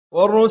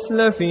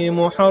والرسل في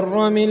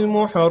محرم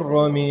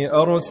المحرم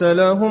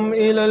أرسلهم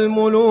إلى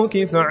الملوك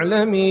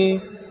فاعلمي.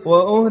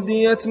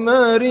 وأهديت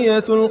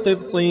مارية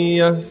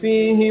القبطية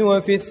فيه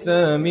وفي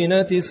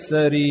الثامنة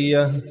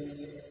السرية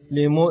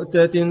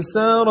لمؤتة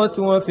سارت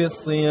وفي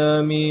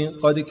الصيام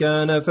قد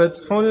كان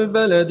فتح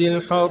البلد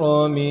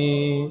الحرام.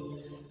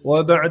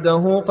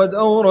 وبعده قد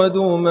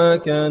أوردوا ما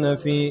كان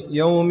في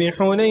يوم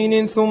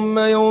حنين ثم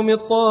يوم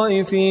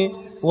الطائف.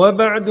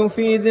 وبعد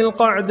في ذي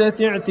القعدة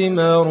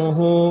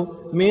اعتماره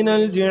من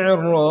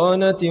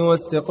الجعرانة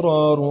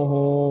واستقراره.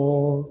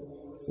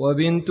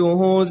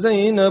 وبنته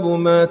زينب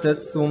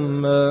ماتت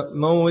ثم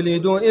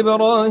مولد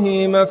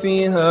إبراهيم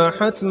فيها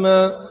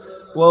حتما.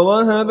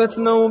 ووهبت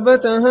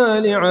نوبتها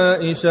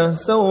لعائشة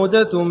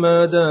سودة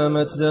ما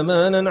دامت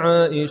زمانا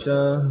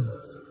عائشة.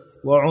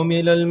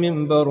 وعمل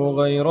المنبر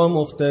غير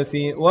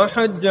مختفي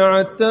وحج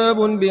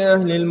عتاب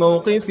بأهل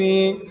الموقف.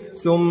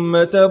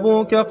 ثم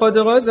تبوك قد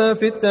غزا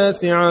في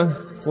التاسعة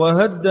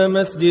وهد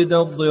مسجد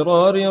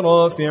الضرار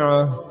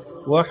رافعة.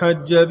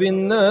 وحج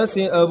بالناس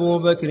أبو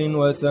بكر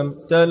وثم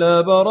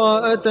تلا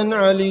براءة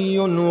علي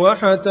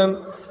وحتم.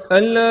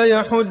 ألا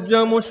يحج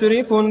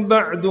مشرك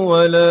بعد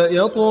ولا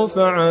يطوف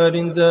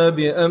عار ذا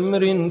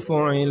بأمر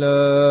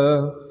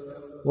فعلا.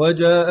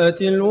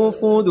 وجاءت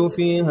الوفود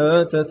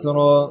فيها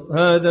تترى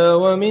هذا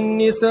ومن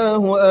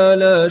نساه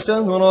آلا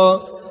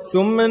شهرا.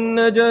 ثم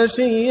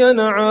النجاشي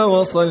نعى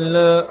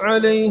وصلى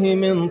عليه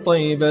من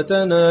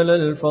طيبة نال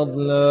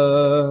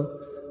الفضلا.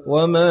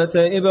 ومات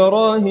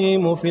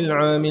إبراهيم في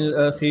العام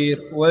الأخير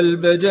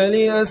والبجل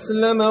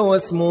أسلم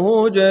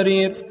واسمه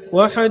جرير.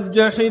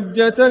 وحج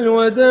حجة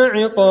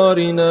الوداع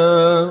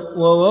قارنا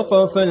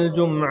ووقف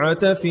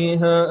الجمعة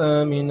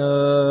فيها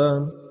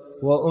آمنا.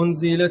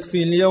 وأنزلت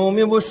في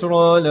اليوم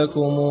بشرى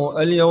لكم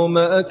اليوم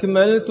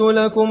أكملت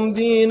لكم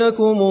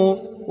دينكم.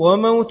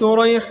 وموت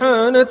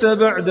ريحانة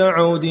بعد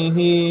عوده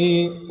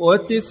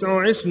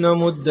والتسع عشن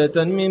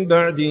مدة من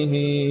بعده.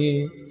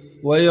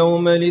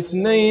 ويوم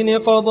الاثنين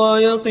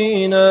قضى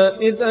يقينا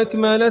إذ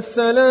أكمل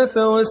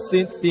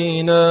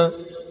 63.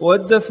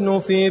 والدفن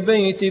في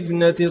بيت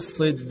ابنة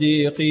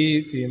الصديق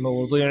في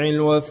موضع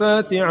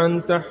الوفاة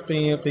عن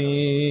تحقيق.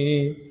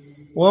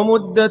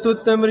 ومدة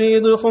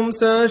التمريض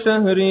 5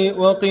 شهر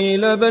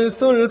وقيل بل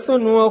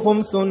 3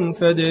 و5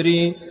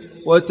 فدري.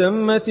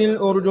 وتمت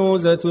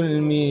الأرجوزة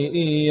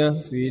الميئية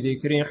في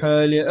ذكر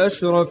حال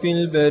أشرف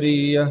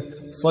البرية.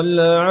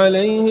 صلى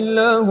عليه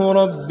الله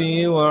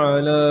ربي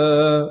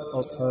وعلى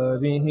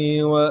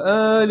أصحابه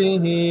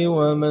وآله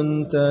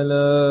ومن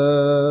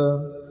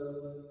تلا.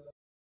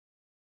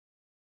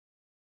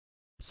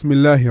 بسم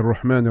الله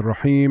الرحمن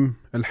الرحيم.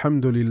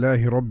 الحمد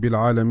لله رب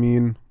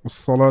العالمين،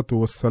 والصلاة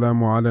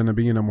والسلام على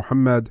نبينا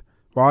محمد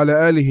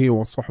وعلى آله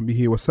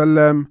وصحبه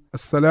وسلم.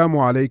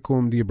 Assalamu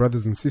alaikum, dear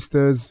brothers and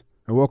sisters,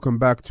 and welcome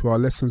back to our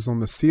lessons on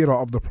the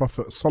Seerah of the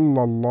Prophet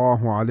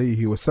sallallahu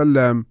alayhi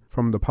wasallam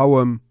from the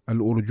poem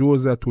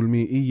Al-Urjuza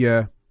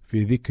Al-Miyiyah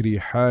fi dhikri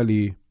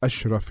hali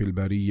ashraf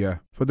al-bariyah,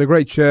 for the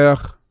great Shaykh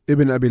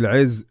Ibn Abi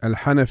al-Izz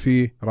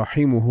al-Hanafi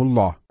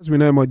rahimahullah. As we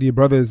know, my dear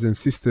brothers and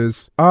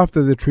sisters,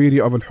 after the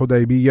Treaty of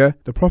Al-Hudaybiyah,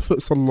 the Prophet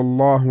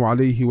sallallahu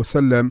alayhi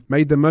wasallam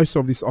made the most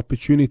of this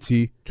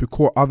opportunity to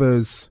call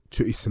others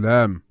to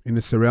Islam in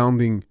the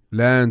surrounding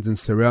lands and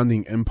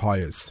surrounding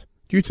empires,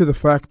 due to the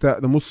fact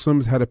that the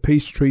Muslims had a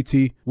peace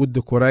treaty with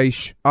the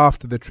Quraysh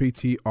after the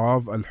Treaty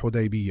of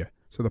Al-Hudaybiyah.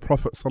 So the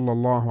Prophet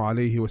sallallahu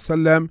alayhi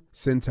wasallam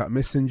sent out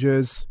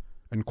messengers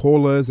and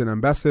callers and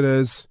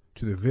ambassadors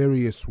to the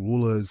various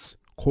rulers,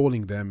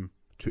 calling them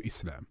to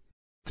Islam.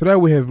 Today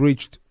we have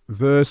reached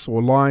verse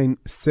or line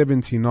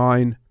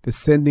 79, the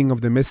sending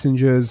of the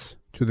messengers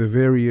to the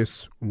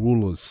various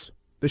rulers.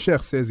 The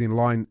Shaykh says in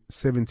line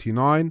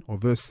 79 or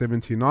verse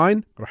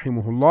 79,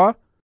 rahimahullah,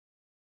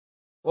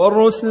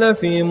 والرسل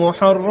في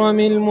محرم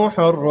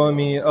المحرم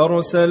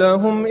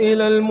أرسلهم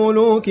إلى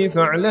الملوك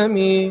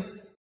فاعلمي.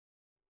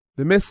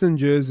 The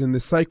messengers in the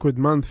sacred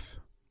month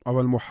of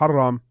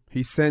Al-Muharram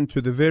he sent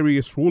to the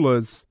various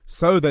rulers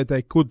so that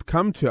they could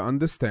come to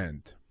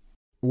understand.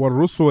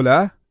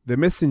 وَالرُّسُلَ, the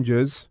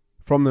messengers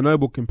from the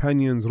noble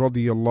companions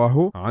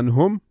radiyallahu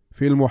anhum,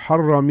 في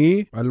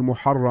المحرم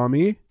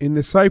al-Muharrami, in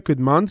the sacred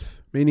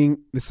month, meaning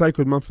the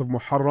sacred month of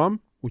Muharram,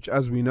 which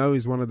as we know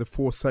is one of the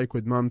 4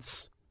 sacred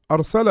months.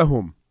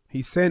 أرسلهم,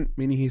 he sent,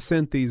 meaning he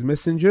sent these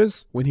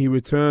messengers when he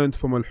returned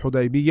from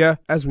Al-Hudaybiyah,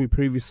 as we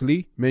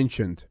previously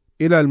mentioned.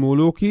 إلى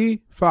الملوك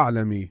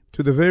فاعلمي,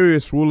 to the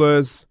various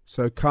rulers,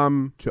 so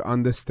come to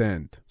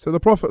understand. So the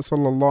Prophet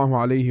sallallahu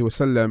alayhi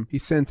wasallam, he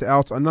sent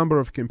out a number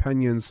of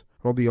companions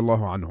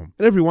radiyallahu anhum,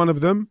 and every one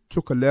of them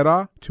took a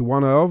letter to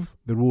one of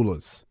the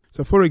rulers.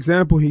 So for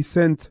example, he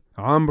sent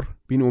Amr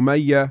bin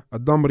Umayyah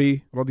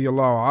al-Damri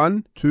radiyallahu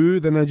an to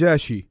the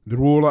Najashi, the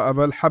ruler of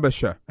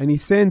Al-Habasha, and he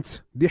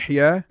sent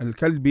Dihya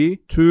al-Kalbi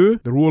to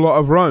the ruler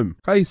of Rome,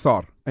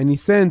 Qaisar, and he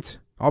sent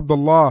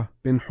Abdullah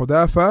bin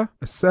Hudafa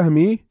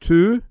al-Sahmi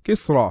to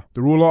Kisra,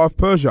 the ruler of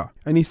Persia,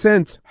 and he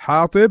sent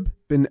Hatib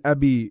bin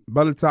Abi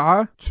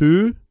Balta'a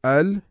to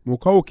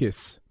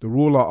Al-Muqawqis, the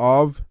ruler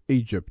of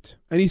Egypt,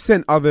 and he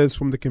sent others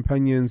from the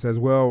companions as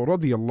well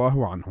radiyallahu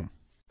anhum.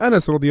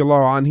 Anas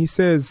radiallahu anh, he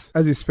says,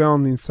 as is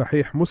found in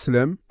Sahih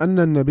Muslim, أن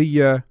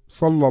النبي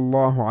صلى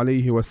الله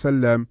عليه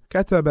وسلم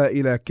كتب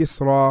إلى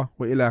كسرى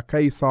وإلى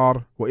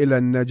قيصر وإلى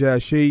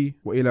النجاشي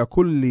وإلى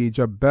كل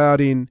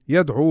جبار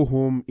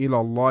يدعوهم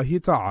إلى الله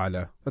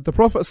تعالى. That the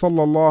Prophet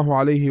صلى الله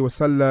عليه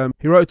وسلم,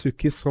 he wrote to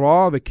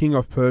Kisra, the king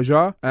of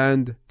Persia,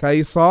 and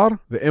Qaisar,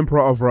 the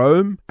emperor of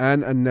Rome,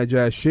 and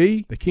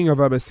An-Najashi, the king of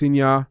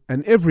Abyssinia,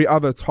 and every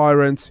other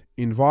tyrant,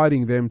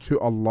 inviting them to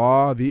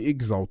Allah the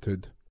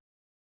Exalted.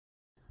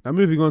 Now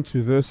moving on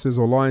to verses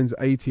or lines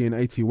 80 and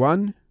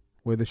 81,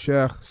 where the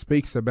Shaykh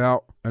speaks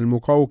about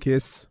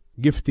Al-Muqawqis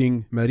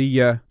gifting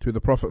Maria to the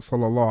Prophet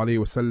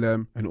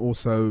ﷺ, and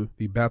also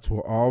the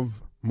battle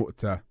of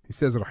Mu'tah. He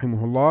says,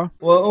 Rahimahullah,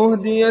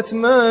 وأهديت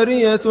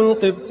مارية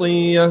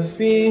القبطية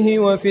فيه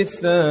وفي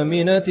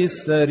الثامنة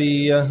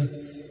السرية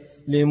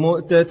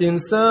لمؤتة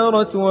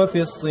سارت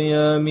وفي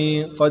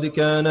الصيام قد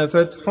كان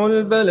فتح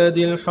البلد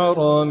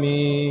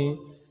الحرام.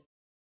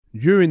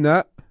 During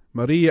that,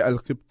 Maria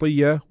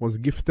al-Qibtiyya was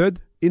gifted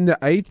in the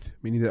 8th,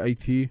 meaning the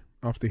 8th year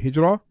after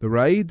Hijrah. The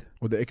raid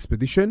or the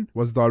expedition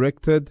was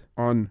directed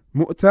on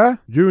Mu'tah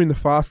during the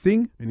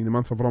fasting, meaning the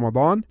month of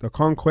Ramadan. The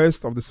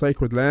conquest of the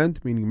sacred land,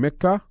 meaning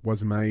Mecca,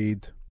 was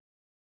made.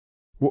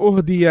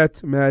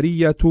 وأهديت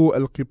مارية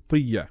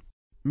القبطية.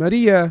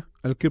 Maria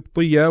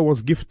al-Qibtiyya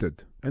was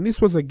gifted, and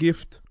this was a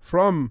gift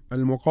from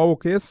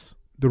Al-Muqawqis,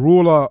 the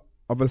ruler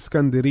of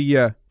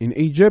Iskandariya in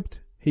Egypt.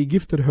 He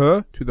gifted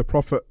her to the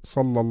Prophet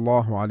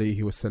sallallahu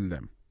alaihi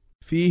wasallam.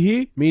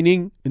 Fihi,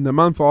 meaning in the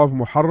month of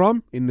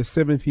Muharram, in the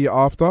 7th year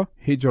after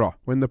Hijrah.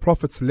 When the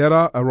Prophet's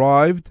letter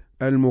arrived,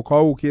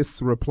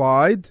 Al-Muqawqis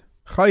replied,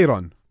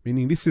 Khayran,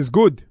 meaning this is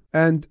good.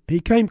 And he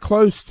came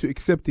close to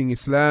accepting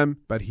Islam,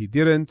 but he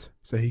didn't.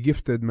 So he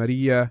gifted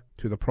Maria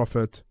to the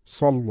Prophet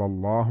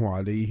sallallahu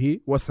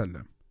alaihi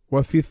wasallam.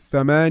 وفي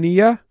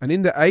الثمانية, and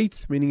in the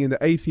 8th, meaning in the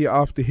 8th year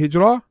after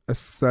Hijrah,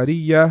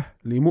 السرية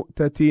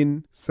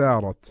لمؤتة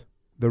سارت.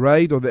 The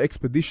raid or the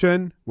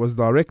expedition was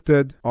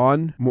directed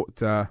on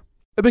Mu'tah.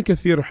 Ibn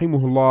Kathir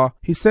rahimahullah,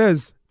 he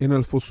says in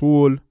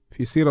Al-Fusul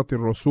fi Seerah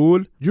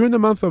al-Rasul, during the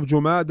month of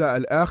Jumada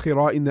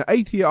al-Akhirah, in the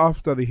 8th year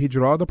after the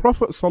Hijrah, the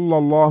Prophet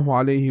sallallahu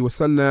alaihi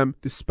wasallam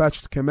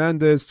dispatched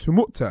commanders to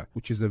Mu'tah,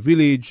 which is the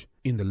village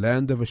in the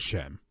land of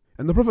Ash-Sham.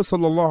 And the Prophet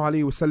sallallahu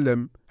alaihi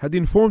wasallam had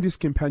informed his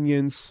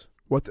companions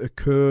what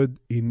occurred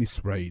in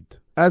this raid.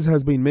 As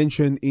has been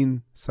mentioned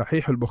in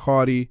Sahih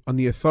al-Bukhari on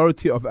the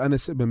authority of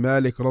Anas ibn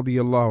Malik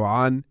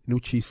radiyallahu an, in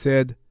which he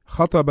said,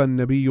 خطب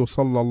النبي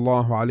صلى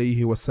الله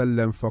عليه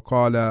وسلم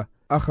فقال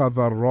أخذ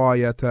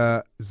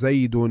الراية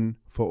زيد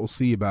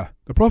فأصيبه.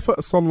 The Prophet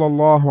صلى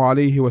الله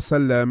عليه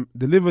وسلم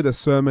delivered a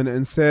sermon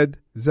and said,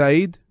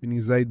 Zayd,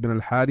 meaning Zayd bin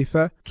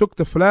al-Haritha, took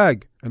the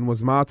flag and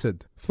was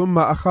martyred. ثم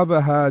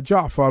أخذها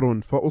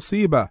جعفر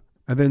فأصيبه.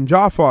 And then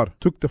Ja'far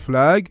took the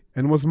flag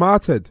and was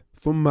martyred.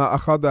 ثم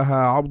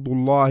أخذها عبد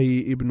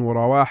الله ibn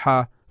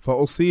رواحة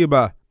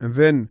فأصيبه. And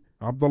then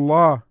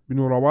Abdullah bin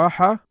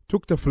Rawaha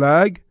took the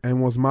flag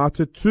and was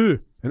martyred too.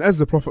 And as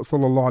the Prophet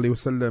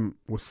ﷺ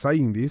was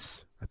saying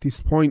this, at this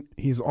point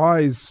his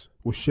eyes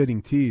were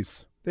shedding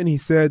tears. Then he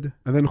said,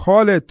 and then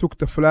Khalid took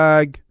the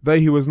flag, though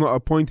he was not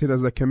appointed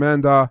as a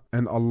commander,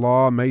 and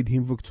Allah made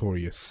him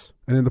victorious.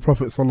 And then the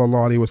Prophet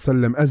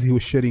ﷺ, as he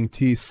was shedding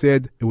tears,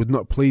 said, it would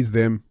not please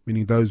them,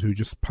 meaning those who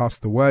just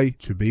passed away,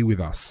 to be with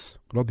us.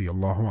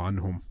 Radiyallahu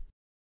anhum.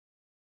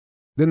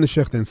 Then the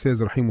Shaykh then says,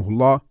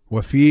 Rahimahullah,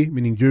 Wafi,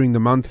 meaning during the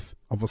month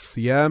of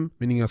As-Siyam,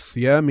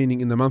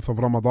 meaning in the month of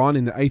Ramadan,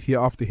 in the 8th year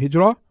after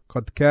Hijrah,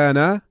 قَدْ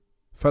كَانَ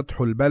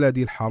فَتْحُ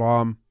الْبَلَدِ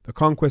الْحَرَامِ. The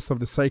conquest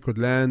of the sacred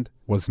land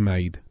was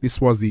made.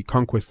 This was the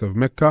conquest of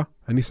Mecca,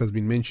 and this has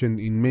been mentioned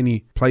in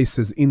many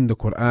places in the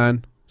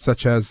Quran,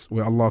 such as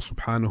where Allah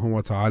subhanahu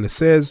wa ta'ala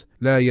says,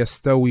 لَا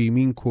يَسْتَوِي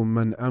مِنْكُمْ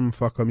مَنْ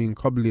أَنْفَقَ مِنْ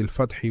قَبْلِ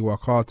الْفَتْحِ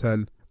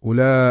وَقَاتَلَ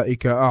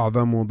أولئك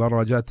أعظم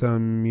درجة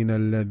من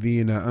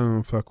الذين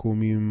أنفقوا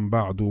من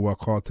بعد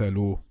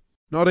وقاتلوا.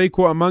 Not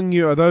equal among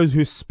you are those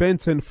who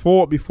spent and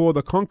fought before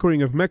the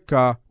conquering of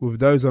Mecca with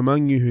those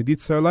among you who did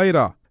so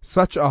later.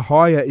 Such are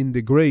higher in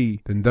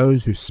degree than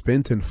those who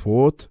spent and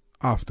fought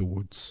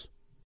afterwards.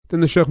 Then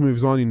the Shaykh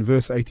moves on in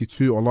verse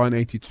 82 or line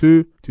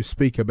 82 to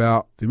speak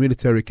about the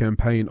military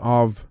campaign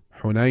of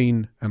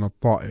Hunayn and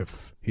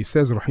Al-Ta'if. He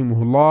says,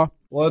 Rahimahullah,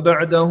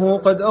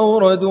 وبعده قد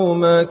أوردوا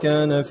ما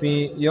كان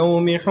في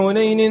يوم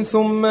حنين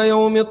ثم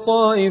يوم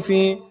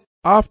الطائف.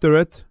 After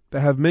it, they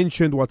have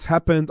mentioned what's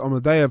happened on the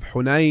day of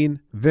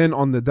Hunayn, then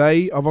on the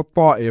day of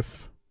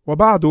Al-Ta'if.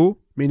 وبعده,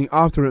 meaning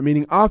after it,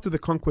 meaning after the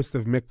conquest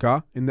of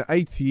Mecca in the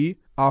 8th year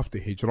after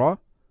Hijrah.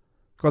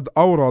 قد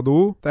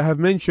أوردوا, they have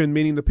mentioned,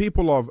 meaning the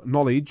people of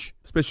knowledge,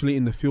 especially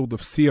in the field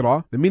of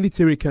Seerah, the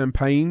military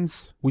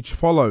campaigns which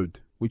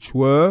followed, which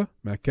were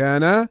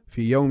Makana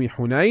fi Yawmi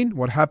Hunayn,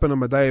 what happened on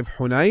the day of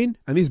Hunayn.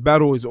 And this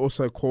battle is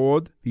also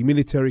called the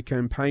military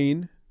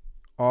campaign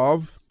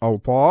of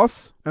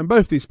Awtas. And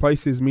both these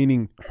places,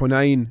 meaning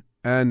Hunayn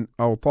and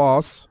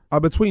Awtas, are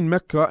between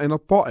Mecca and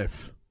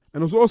Al-Ta'if.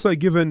 And it was also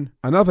given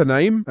another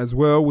name as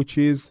well, which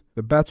is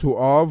the Battle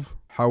of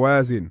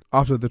Hawazin,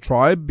 after the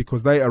tribe,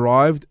 because they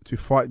arrived to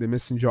fight the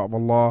Messenger of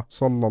Allah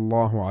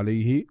sallallahu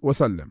alayhi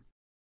wasallam.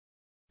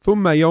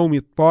 ثم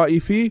يوم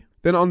الطائف,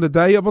 then on the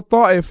day of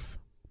Al-Ta'if,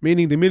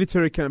 meaning the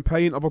military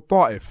campaign of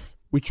Al-Ta'if,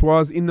 which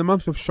was in the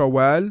month of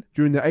Shawwal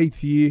during the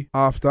 8th year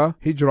after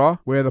Hijrah,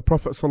 where the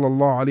Prophet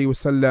sallallahu alaihi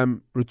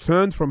wasallam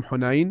returned from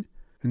Hunayn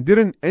and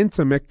didn't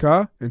enter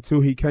Mecca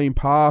until he came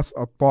past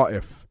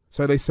Al-Ta'if.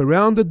 So they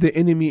surrounded the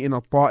enemy in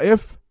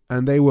Al-Ta'if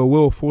and they were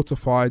well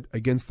fortified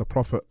against the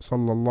Prophet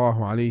sallallahu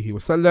alaihi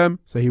wasallam.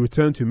 So he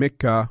returned to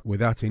Mecca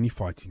without any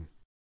fighting.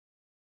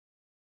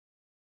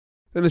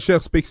 Then the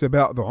Shaykh speaks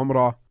about the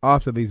Umrah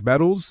after these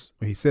battles,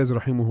 where he says,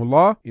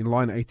 Rahimahullah, in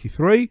line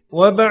 83,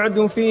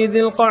 وَبَعْدُ فِي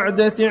ذِي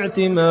الْقَعْدَةِ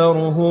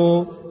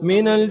اعْتِمَارُهُ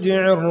مِنَ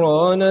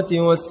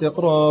الْجِعِرَّانَةِ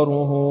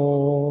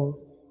وَاسْتِقْرَارُهُ.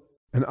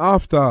 And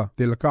after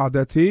Dhil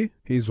Qa'dati,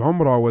 his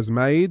Umrah was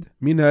made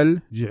min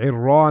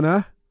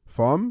al-Ji'irranah,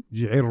 from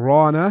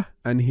Ji'irranah,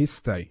 and his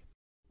stay.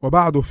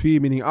 وَبَعْدُ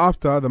فِي, meaning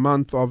after the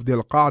month of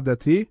Dhil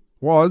Qa'dati,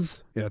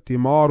 was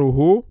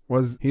i'timaruhu,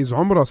 was his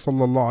Umrah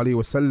sallallahu alayhi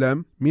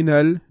wasallam min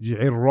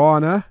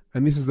al-Ji'irranah,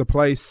 and this is the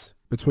place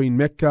between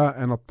Mecca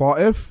and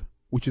Al-Ta'if,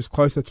 which is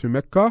closer to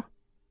Mecca.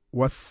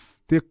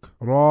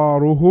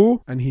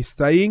 وَاسْتِقْرَارُهُ, and he's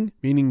staying,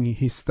 meaning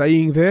he's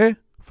staying there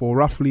for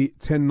roughly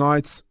 10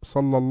 nights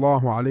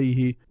sallallahu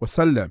alayhi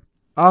wasallam.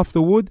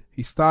 Afterward,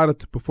 he started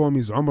to perform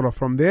his Umrah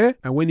from there,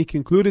 and when he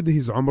concluded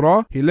his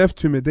Umrah, he left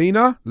to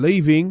Medina,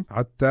 leaving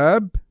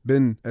Attab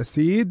bin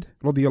Asid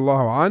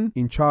radiyallahu an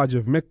in charge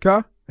of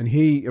Mecca, and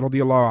he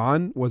radiyallahu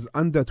an was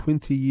under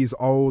 20 years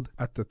old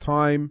at the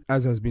time,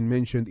 as has been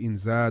mentioned in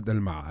Zad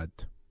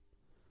al-Ma'ad.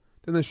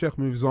 Then the Shaykh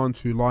moves on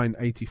to line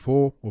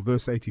 84 or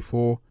verse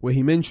 84, where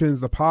he mentions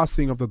the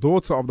passing of the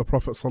daughter of the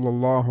Prophet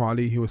sallallahu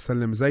alaihi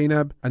wasallam,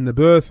 Zainab, and the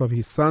birth of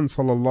his son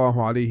sallallahu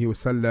alaihi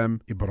wasallam,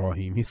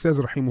 Ibrahim. He says,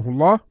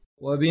 Rahimahullah,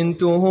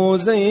 وبنته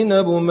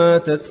زينب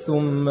ماتت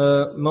ثم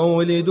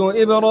مولد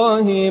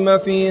إبراهيم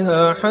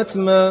فيها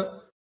حتما.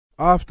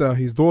 After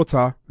his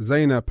daughter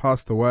Zainab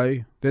passed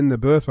away, then the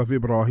birth of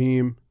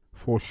Ibrahim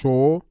for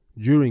sure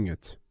during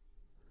it.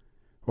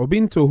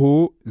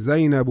 وبنته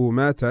زينب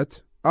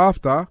ماتت,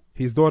 after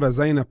his daughter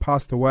Zainab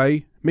passed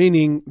away,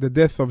 meaning the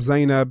death of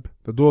Zainab,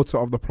 the daughter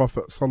of the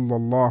Prophet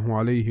sallallahu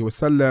alaihi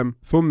wasallam.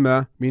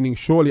 Thumma, meaning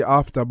shortly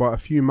after, by a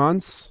few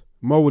months.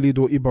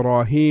 Mawlidu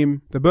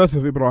Ibrahim, the birth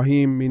of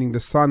Ibrahim, meaning the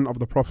son of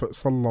the Prophet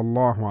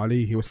sallallahu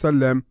alaihi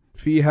wasallam.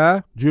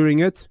 Fiha, during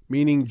it,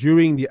 meaning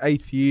during the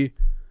 8th year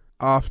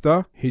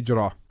after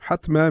Hijrah.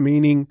 Hatma,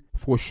 meaning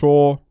for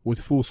sure, with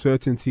full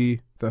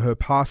certainty, that her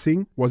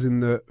passing was in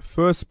the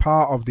first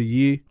part of the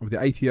year of the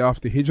 8th year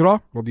after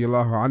Hijrah,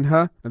 radiyallahu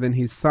anha, and then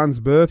his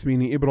son's birth,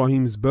 meaning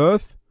Ibrahim's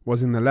birth,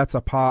 was in the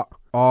latter part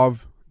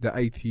of the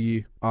 8th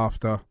year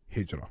after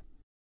Hijrah.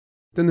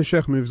 Then the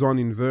Shaykh moves on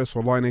in verse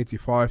or line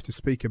 85 to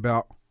speak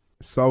about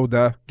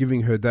Sauda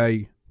giving her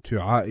day to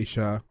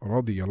Aisha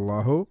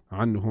radiyallahu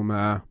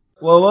anhuma.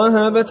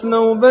 ووهبت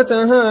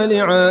نوبتها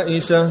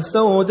لعائشة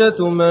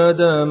سودة ما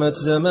دامت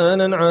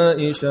زمانا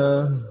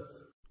عائشة.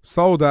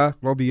 Sauda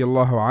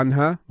radiyallahu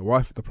anha, the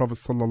wife of the Prophet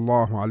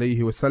sallallahu alayhi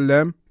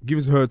wasallam,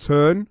 gives her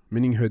turn,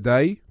 meaning her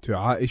day, to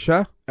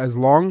Aisha as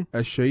long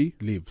as she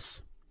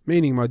lives.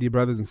 Meaning, my dear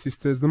brothers and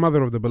sisters, the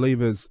mother of the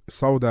believers,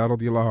 Sauda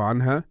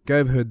radiyallahu anha,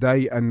 gave her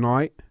day and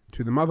night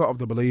to the mother of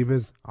the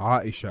believers,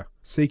 Aisha,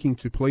 seeking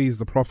to please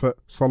the Prophet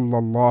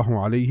sallallahu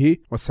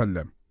alayhi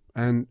wasallam,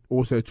 and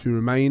also to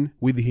remain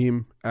with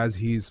him as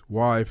his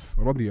wife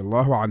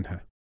radiyallahu anha.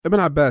 Ibn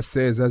Abbas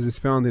says, as is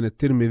found in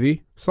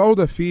At-Tirmidhi,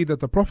 Sauda feared that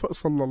the Prophet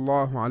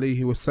sallallahu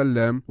alaihi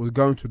wasallam was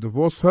going to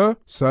divorce her,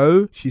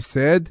 so she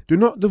said, "Do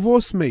not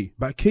divorce me,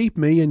 but keep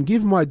me and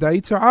give my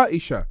day to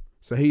Aisha."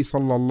 So he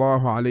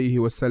sallallahu alaihi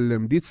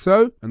wasallam did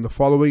so, and the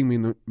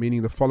following,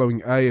 meaning the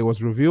following ayah,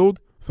 was revealed: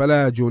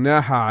 فلا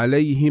جناح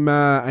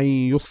عليهما أن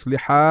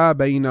يصلحا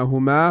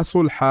بينهما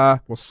صلحا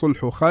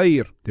والصلح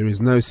خير. There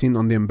is no sin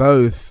on them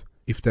both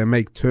if they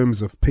make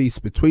terms of peace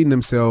between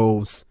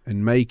themselves,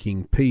 and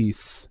making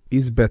peace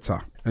is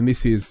better. And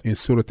this is in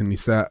Surah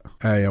An-Nisa,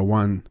 ayah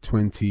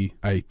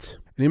 128.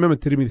 And Imam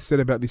At-Tirmidhi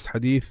said about this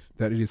hadith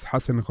that it is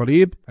Hasan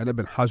Gharib, and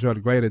Ibn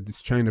Hajar graded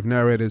this chain of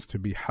narrators to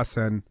be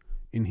Hasan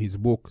in his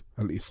book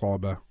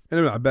Al-Isaba.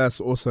 And Ibn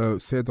Abbas also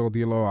said,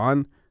 radiyallahu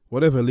an,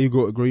 whatever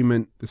legal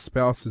agreement the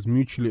spouses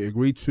mutually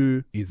agree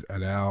to is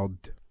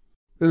allowed.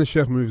 Then the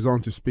Shaykh moves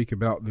on to speak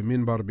about the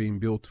minbar being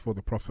built for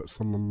the Prophet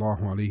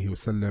sallallahu alaihi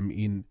wasallam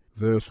in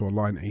verse or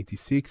line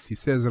 86. He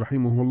says,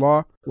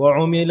 Rahimahullah,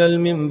 وعمل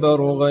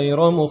المنبر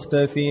غير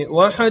مختفي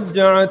وحج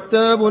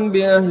عتاب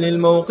بأهل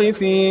الموقف.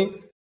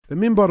 The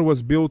minbar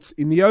was built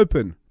in the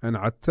open, and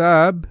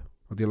Attab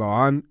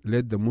radiyallahu an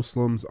led the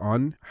Muslims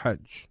on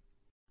Hajj.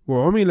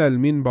 وعمل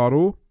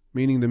المنبر,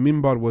 meaning the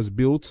minbar was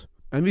built,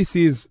 and this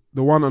is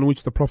the one on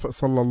which the Prophet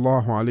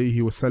sallallahu alaihi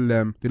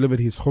wasallam delivered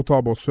his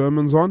khutab or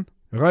sermons on.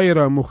 غير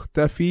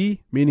مختفي,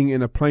 meaning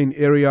in a plain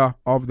area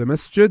of the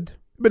masjid.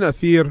 Ibn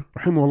Athir,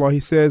 rahimahullah, he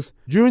says,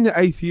 during the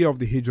 8th year of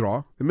the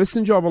Hijrah, the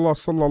Messenger of Allah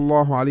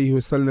sallallahu alayhi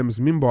wasallam's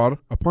mimbar,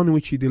 upon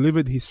which he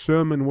delivered his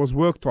sermon, was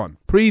worked on.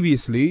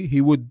 Previously, he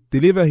would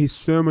deliver his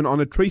sermon on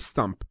a tree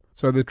stump.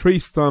 So the tree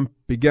stump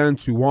began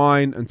to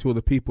whine until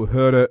the people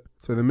heard it.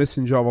 So the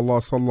Messenger of Allah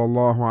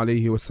sallallahu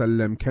alayhi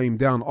wasallam came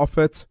down off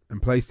it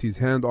and placed his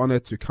hand on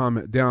it to calm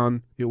it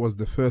down. It was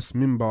the first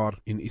mimbar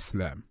in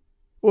Islam.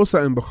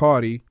 Also in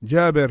Bukhari,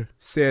 Jabir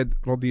said,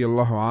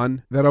 radiyallahu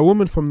an, that a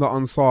woman from the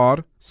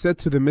Ansar said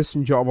to the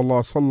Messenger of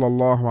Allah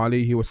sallallahu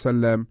alayhi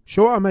wasallam,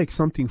 shall I make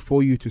something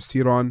for you to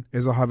sit on,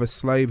 as I have a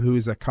slave who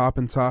is a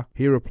carpenter?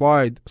 He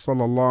replied,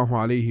 sallallahu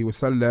alayhi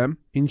wasallam,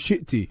 in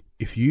shi'ti,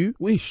 if you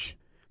wish.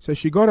 So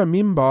she got a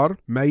mimbar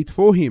made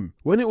for him.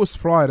 When it was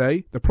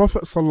Friday, the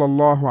Prophet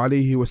sallallahu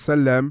alayhi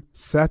wasallam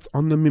sat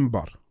on the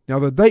mimbar. Now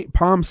the date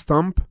palm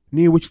stump,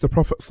 near which the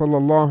Prophet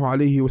sallallahu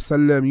alaihi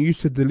wasallam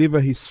used to deliver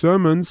his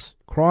sermons,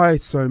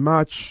 cried so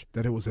much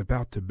that it was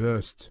about to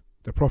burst.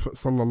 The Prophet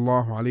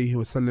sallallahu alaihi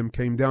wasallam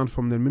came down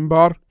from the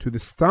mimbar to the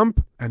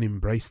stump and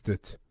embraced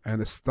it.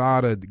 And it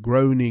started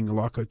groaning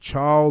like a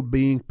child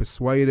being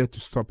persuaded to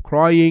stop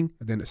crying.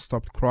 And then it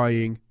stopped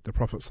crying. The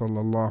Prophet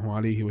sallallahu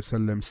alaihi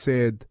wasallam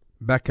said,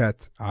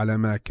 "Bakat ala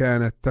ma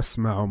kanat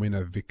tasma'u min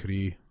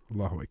al-dhikri."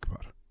 Allahu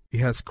Akbar. He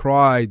has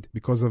cried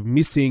because of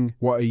missing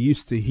what he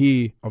used to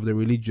hear of the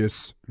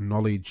religious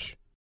knowledge.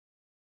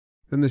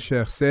 Then the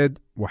Shaykh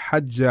said,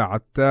 وَحَجَّ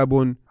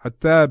عَتَّابٌ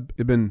Attab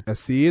ibn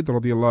Asid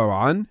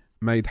radiallahu an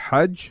made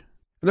Hajj.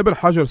 And Ibn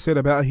Hajar said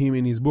about him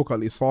in his book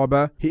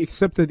Al-Isaba, he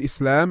accepted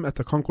Islam at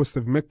the conquest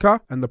of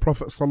Mecca, and the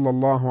Prophet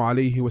sallallahu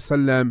alaihi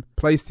wasallam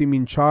placed him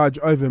in charge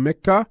over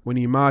Mecca when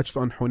he marched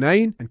on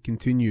Hunayn and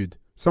continued.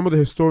 Some of the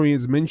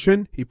historians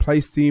mention he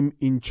placed him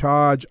in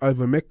charge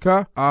over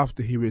Mecca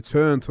after he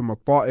returned from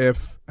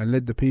Ta'if and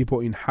led the people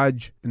in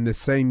Hajj in the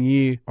same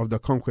year of the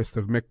conquest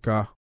of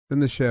Mecca.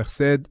 Then the Shaykh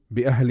said,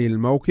 بِأَهْلِ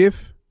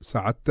الْمَوْقِفِ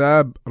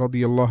Sa'attab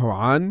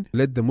radiyallahu an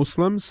led the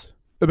Muslims.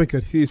 Ibn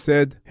Kathir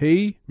said,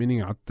 he,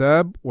 meaning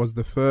Attab, was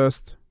the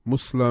first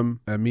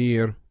Muslim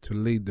Amir to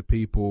lead the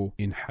people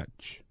in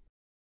Hajj.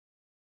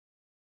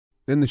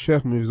 Then the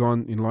Shaykh moves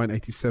on in line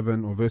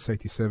 87 or verse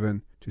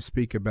 87 to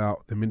speak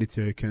about the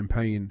military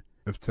campaign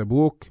of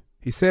Tabuk.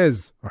 He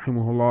says,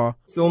 rahimahullah,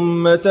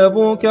 ثم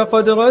تبوك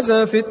قد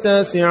غزا في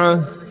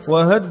التاسعة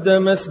وهد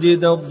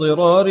مسجد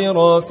الضرار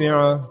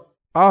رافعة.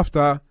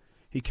 After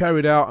he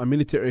carried out a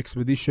military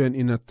expedition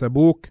in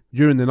Tabuk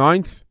during the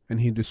 9th,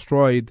 and he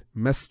destroyed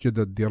Masjid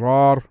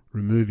al-Dirar,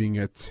 removing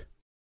it.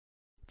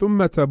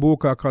 ثم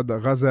تبوك قد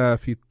غزا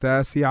في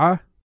التاسعة.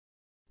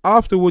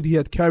 Afterward, he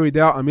had carried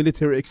out a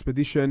military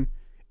expedition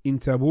in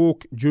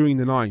Tabuk during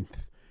the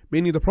 9th.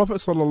 Meaning the Prophet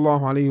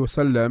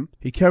ﷺ,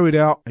 he carried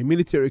out a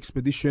military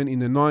expedition in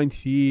the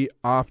 9th year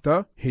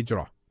after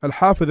Hijrah.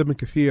 Al-Hafidh ibn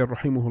Kathir,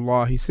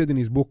 rahimahullah, he said in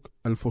his book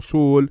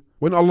Al-Fusul,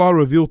 when Allah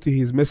revealed to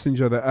his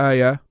messenger the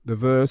ayah, the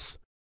verse,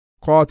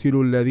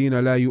 قاتلوا الذين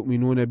لا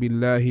يؤمنون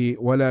بالله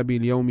ولا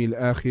باليوم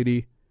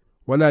الآخر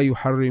ولا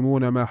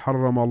يحرمون ما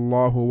حرم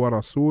الله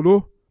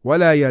ورسوله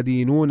ولا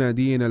يدينون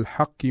دين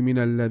الحق من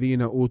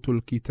الذين أوتوا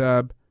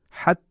الكتاب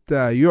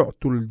حتى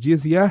يعطوا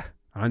الجزية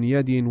عن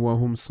يد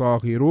وهم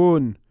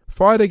صاغرون.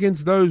 Fight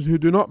against those who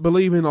do not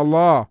believe in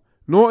Allah,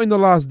 nor in the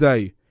last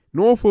day,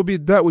 nor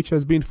forbid that which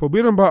has been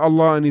forbidden by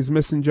Allah and His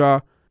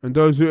Messenger, and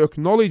those who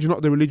acknowledge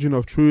not the religion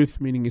of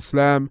truth, meaning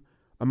Islam,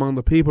 among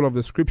the people of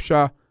the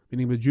scripture,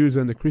 meaning the Jews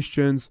and the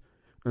Christians,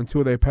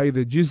 until they pay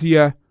the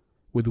jizya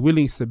with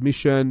willing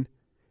submission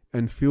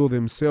and feel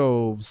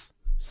themselves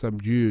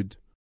subdued.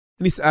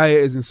 And this ayah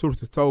is in Surah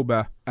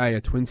At-Tawbah,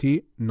 ayah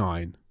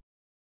 29.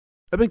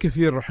 Ibn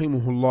Kathir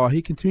rahimahullah,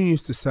 he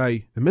continues to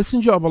say, the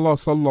Messenger of Allah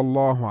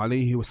sallallahu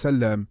alayhi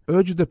wasallam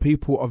urged the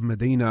people of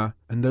Medina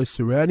and those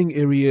surrounding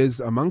areas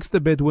amongst the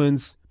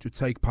Bedouins to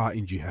take part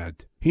in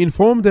jihad. He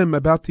informed them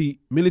about the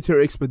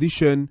military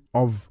expedition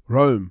of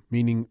Rome,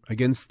 meaning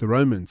against the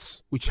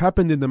Romans, which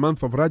happened in the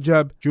month of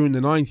Rajab during the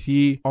 9th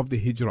year of the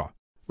Hijrah.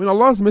 When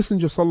Allah's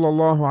Messenger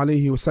sallallahu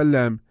alayhi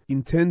wasallam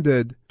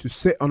intended to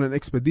set on an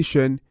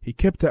expedition, he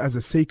kept it as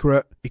a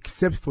secret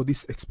except for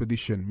this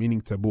expedition,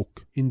 meaning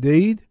Tabuk.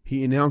 Indeed,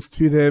 he announced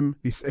to them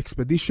this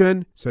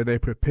expedition, so they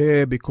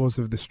prepare because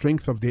of the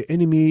strength of their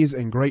enemies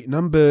and great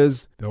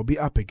numbers they'll be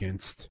up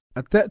against.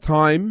 At that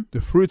time,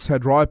 the fruits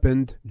had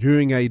ripened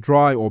during a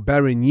dry or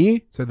barren year,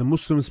 so the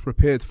Muslims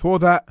prepared for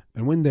that,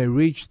 and when they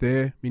reached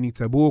there, meaning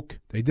Tabuk,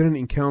 they didn't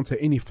encounter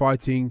any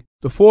fighting.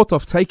 The thought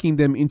of taking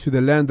them into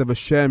the land of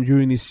Asham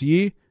during this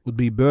year would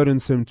be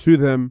burdensome to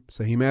them,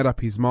 so he made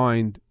up his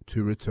mind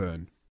to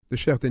return. The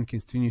Shaykh then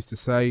continues to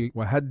say,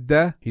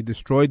 وَهَدَّ, he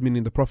destroyed,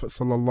 meaning the Prophet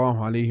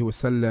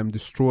ﷺ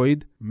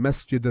destroyed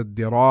Masjid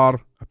al-Dirar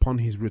upon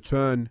his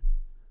return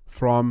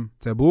from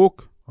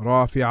Tabuk,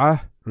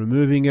 Rafi'ah,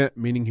 removing it,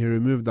 meaning he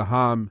removed the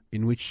harm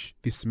in which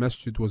this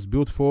masjid was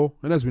built for.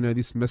 And as we know,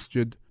 this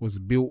masjid was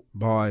built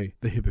by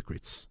the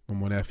hypocrites, the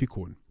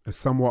munafiqun, as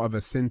somewhat of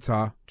a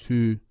center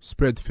to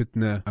spread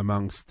fitna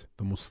amongst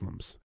the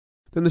Muslims.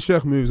 Then the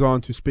Shaykh moves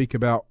on to speak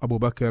about Abu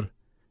Bakr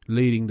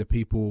leading the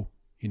people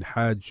in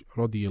Hajj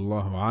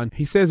radiyallahu anh.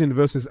 He says in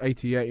verses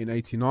 88 and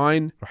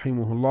 89,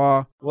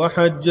 rahimahullah,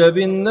 وحج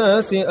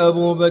بالناس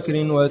أبو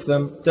بكر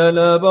وثم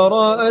تلا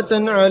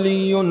براءة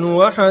علي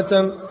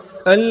وحتم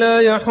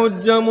ألا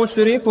يحج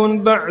مشرك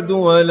بعد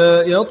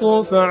ولا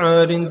يطوف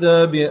عار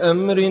ذا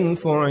بأمر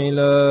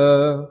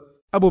فعلا.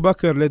 Abu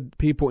Bakr led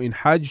people in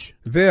Hajj.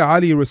 There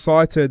Ali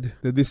recited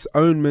the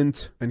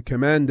disownment and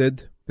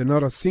commanded that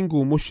not a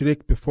single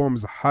mushrik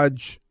performs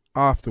Hajj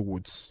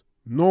afterwards,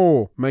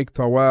 nor make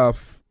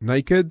tawaf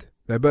naked.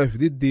 They both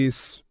did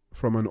this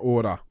from an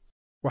order.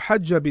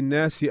 وحج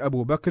بالناس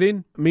أبو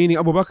بكر, meaning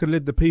Abu Bakr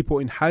led the people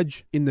in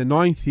Hajj in the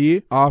 9th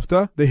year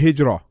after the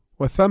Hijrah.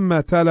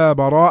 وثم تلا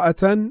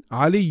براءة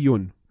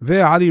علي.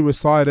 There Ali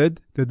recited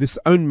the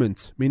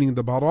disownment, meaning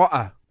the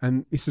bara'ah,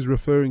 and this is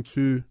referring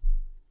to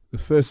the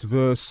first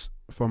verse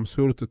from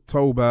Surah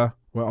At-Tawbah,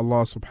 where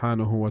Allah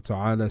subhanahu wa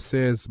ta'ala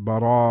says,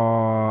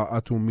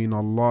 براءة من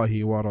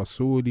الله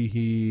ورسوله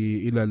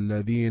إلى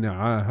الذين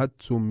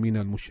عاهدتم من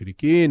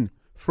المشركين.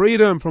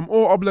 Freedom from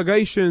all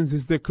obligations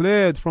is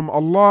declared from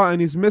Allah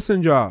and His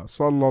Messenger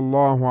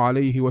sallallahu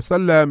alayhi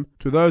wasallam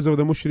to those of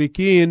the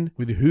mushrikeen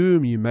with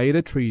whom you made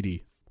a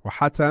treaty.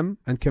 وحتم,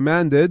 and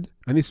commanded,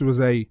 and this was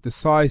a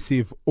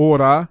decisive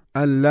order,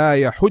 أن لا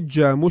يحج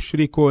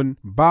مشرك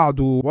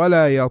بعد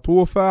ولا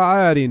يطوف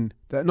عار,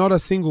 that not a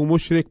single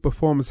mushrik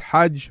performs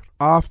Hajj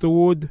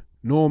afterward,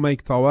 nor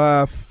make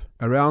tawaf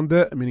around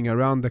it, meaning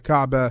around the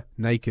Kaaba,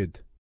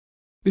 naked.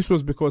 This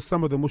was because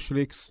some of the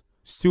mushriks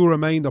still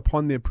remained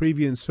upon their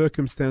previous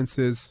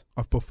circumstances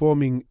of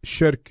performing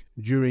shirk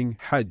during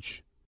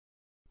Hajj.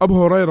 Abu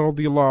Hurairah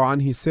radiyallahu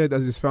anhu, he said,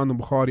 as is found in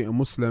Bukhari and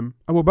Muslim,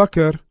 Abu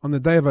Bakr on the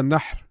day of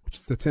Al-Nahr, which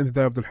is the 10th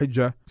day of the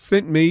Hijjah,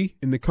 sent me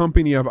in the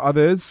company of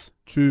others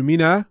to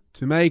Mina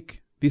to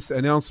make this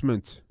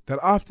announcement, that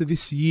after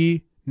this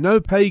year no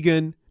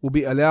pagan will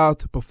be allowed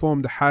to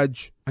perform the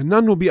Hajj, and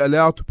none will be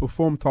allowed to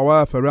perform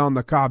tawaf around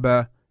the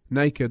Kaaba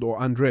naked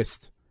or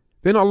undressed.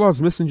 Then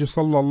Allah's Messenger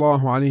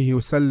sallallahu alayhi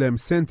wasallam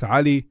sent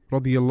Ali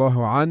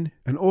radiyallahu an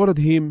and ordered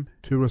him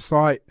to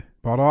recite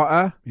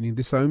bara'ah, meaning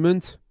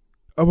disownment.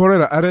 Abu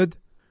Hurairah added,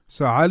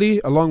 so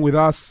Ali along with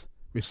us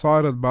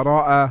recited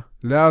bara'ah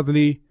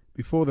loudly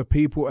before the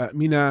people at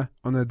Mina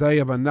on the day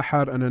of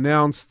An-Nahr and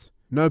announced,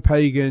 no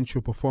pagan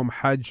shall perform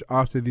Hajj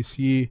after this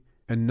year,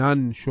 and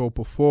none shall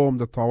perform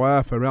the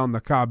tawaf around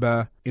the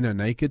Kaaba in a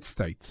naked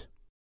state.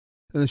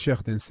 And the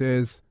Shaykh then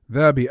says,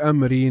 ذا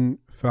بأمر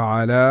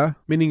فعلا,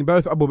 meaning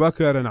both Abu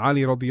Bakr and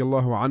Ali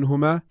radiyallahu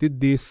anhuma did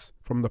this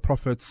from the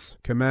Prophet's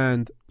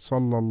command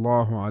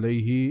sallallahu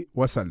alayhi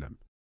wasallam.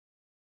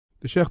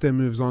 The Shaykh then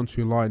moves on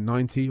to line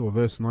 90 or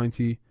verse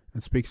 90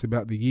 and speaks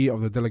about the year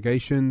of the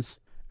delegations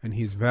and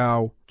his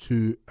vow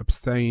to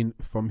abstain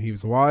from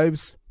his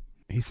wives.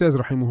 He says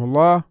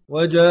rahimahullah,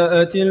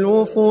 وجاءت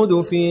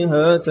الوفود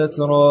فيها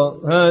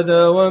تترى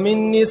هذا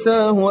ومن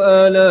نساه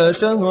آلا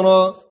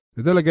شهرا.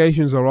 The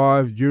delegations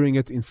arrived during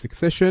it in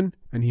succession,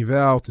 and he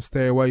vowed to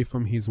stay away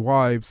from his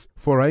wives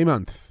for a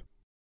month.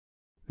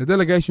 The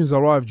delegations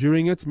arrived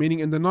during it, meaning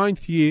in the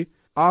 9th year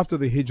after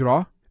the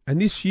Hijrah,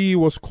 and this year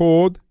was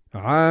called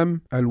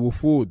Am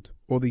al-Wufud,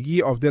 or the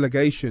year of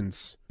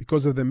delegations,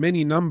 because of the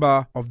many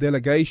number of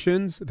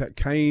delegations that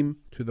came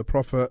to the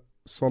Prophet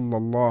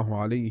sallallahu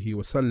alaihi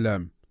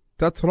wasallam.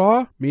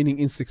 Tatra, meaning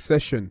in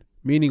succession,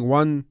 meaning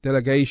one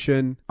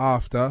delegation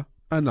after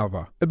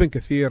another. Ibn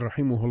Kathir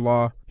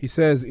rahimahullah, he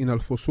says in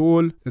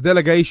Al-Fusul, the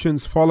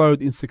delegations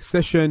followed in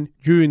succession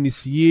during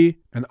this year,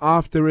 and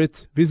after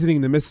it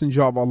visiting the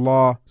Messenger of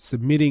Allah,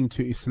 submitting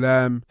to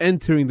Islam,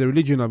 entering the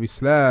religion of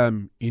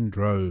Islam in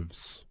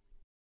droves.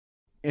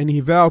 And he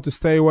vowed to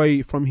stay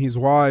away from his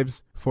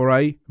wives for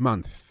a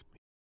month.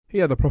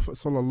 Here the Prophet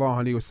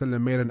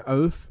ﷺ made an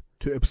oath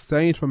to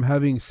abstain from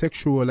having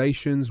sexual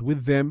relations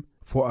with them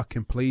for a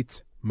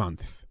complete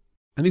month.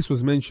 And this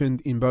was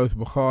mentioned in both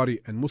Bukhari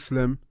and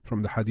Muslim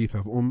from the hadith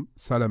of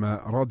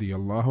Salama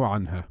radiyallahu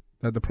anha,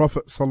 that the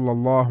Prophet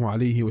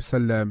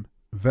ﷺ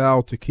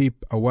vowed to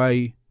keep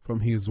away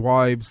from his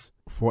wives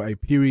for a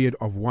period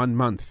of 1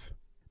 month.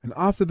 And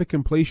after the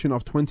completion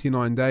of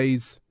 29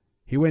 days,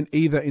 he went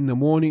either in the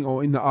morning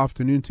or in the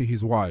afternoon to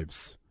his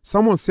wives.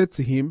 Someone said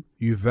to him,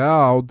 you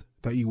vowed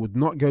that you would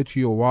not go to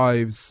your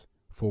wives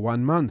for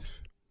 1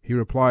 month. He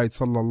replied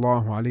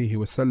sallallahu alayhi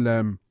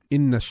wasallam,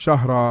 Inna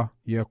ash-shahra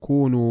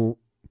yakunu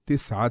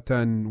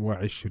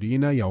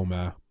 29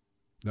 yawma.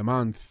 The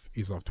month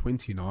is of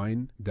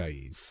 29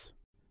 days.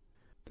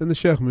 Then the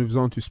Shaykh moves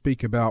on to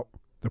speak about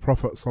the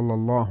Prophet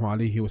sallallahu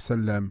alayhi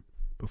wasallam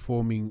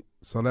performing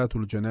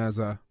Salatul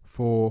Janazah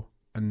for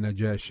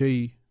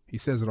An-Najashi. He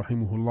says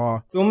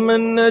rahimahullah, ثم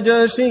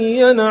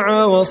النجاشي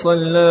نعى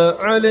وصلى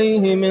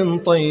عليه من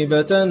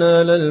طيبة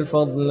نال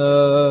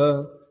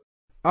الفضلا.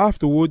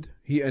 Afterward,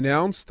 he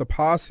announced the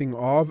passing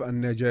of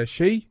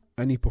An-Najashi,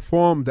 and he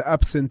performed the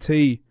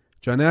absentee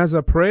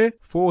Janazah prayer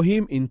for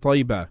him in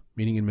Tayba,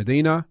 meaning in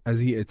Medina, as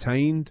he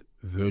attained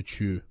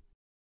virtue.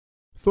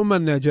 ثم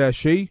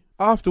النجاشي,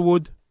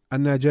 afterward,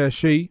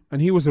 An-Najashi,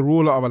 and he was a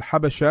ruler of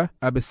Al-Habasha,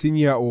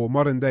 Abyssinia or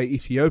modern-day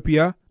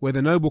Ethiopia, where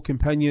the noble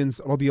companions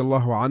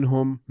radiyallahu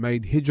anhum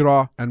made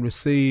hijrah and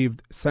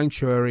received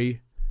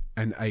sanctuary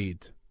and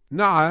aid.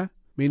 Na'a,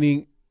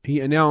 meaning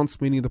he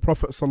announced, meaning the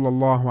Prophet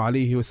sallallahu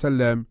alaihi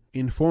wasallam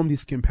informed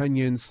his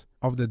companions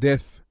of the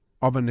death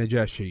of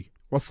An-Najashi.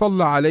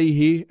 وصلى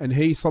عليه, and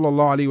he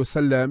sallallahu alaihi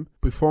wasallam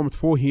performed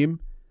for him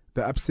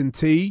the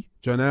absentee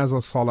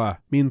janaza salah.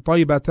 Min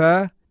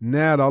taybata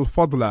nal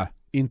al-fadla.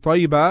 In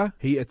Tayba,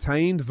 he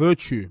attained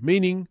virtue,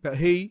 meaning that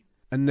he,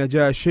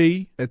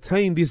 An-Najashi,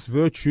 attained this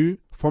virtue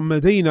from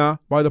Medina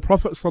by the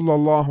Prophet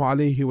sallallahu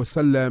alaihi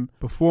wasallam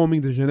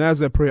performing the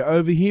janazah prayer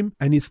over him,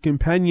 and his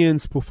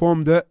companions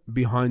performed it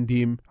behind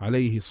him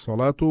alayhi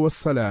salatu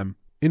wassalam.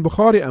 In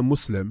Bukhari and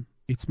Muslim,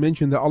 it's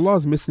mentioned that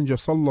Allah's Messenger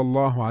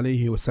sallallahu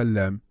alaihi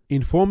wasallam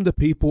informed the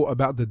people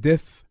about the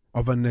death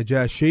of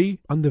An-Najashi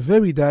on the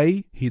very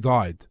day he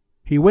died.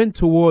 He went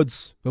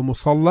towards the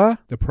musalla,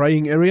 the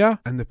praying area,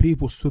 and the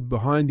people stood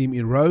behind him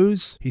in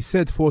rows. He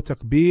said 4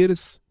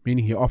 takbirs,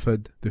 meaning he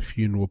offered the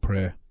funeral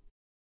prayer.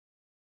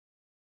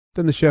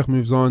 Then the Shaykh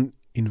moves on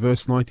in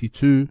verse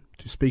 92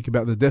 to speak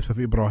about the death of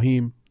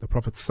Ibrahim, the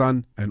Prophet's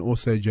son, and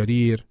also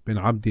Jarir bin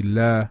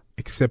Abdullah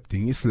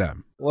accepting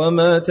Islam.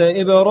 ومات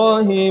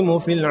إبراهيم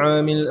في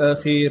العام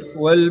الأخير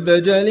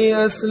والبجل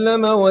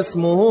أسلم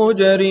واسمه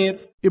جرير.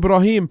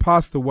 Ibrahim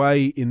passed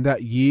away in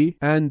that year,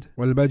 and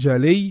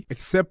Wal-Bajali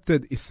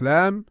accepted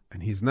Islam,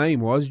 and his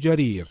name was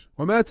Jarir.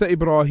 ومات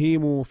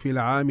إبراهيم في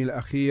العام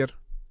الأخير.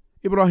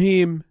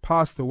 Ibrahim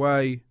passed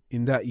away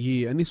in that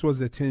year, and this was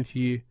the 10th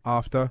year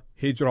after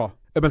Hijrah.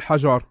 Ibn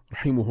Hajar,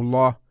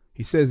 rahimahullah,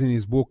 he says in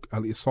his book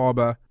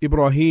Al-Isaba,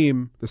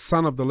 Ibrahim, the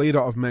son of the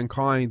leader of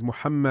mankind,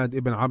 Muhammad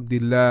ibn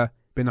Abdullah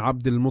bin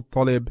Abdul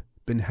Muttalib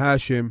bin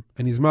Hashim,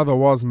 and his mother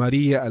was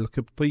Maria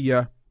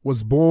al-Qibtiyya,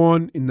 was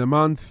born in the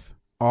month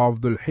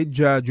of Dhul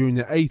Hijjah during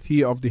the 8th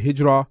year of the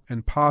Hijrah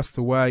and passed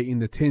away in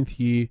the 10th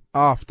year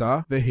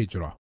after the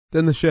Hijrah.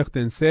 Then the Shaykh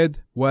then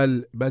said,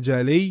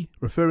 Wal-Bajali,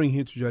 referring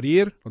here to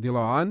Jarir,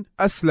 radiallahu an,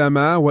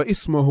 Aslama wa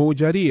ismuhu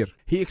Jarir.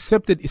 He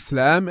accepted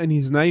Islam and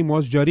his name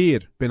was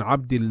Jarir bin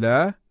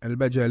Abdullah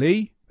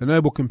al-Bajali, the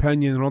noble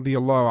companion,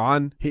 radiallahu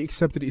an. He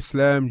accepted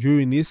Islam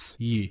during this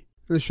year.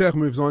 Then the Shaykh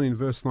moves on in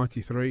verse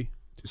 93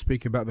 to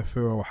speak about the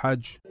farewell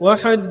Hajj.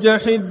 وحج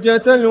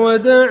حجة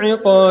الوداع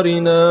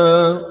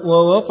قارنا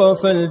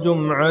ووقف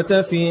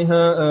الجمعة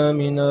فيها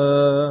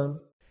آمنا.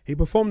 He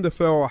performed the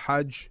farewell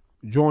Hajj,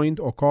 joined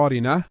or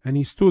qarina, and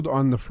he stood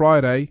on the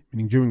Friday,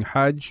 meaning during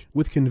Hajj,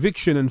 with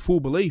conviction and full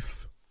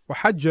belief.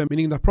 Hajj,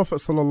 meaning the Prophet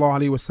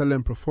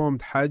ﷺ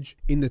performed Hajj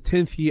in the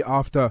 10th year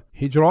after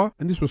Hijrah,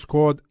 and this was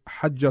called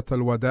Hajjat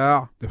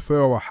al-Wada', the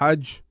farewell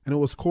Hajj, and it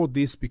was called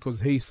this because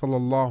he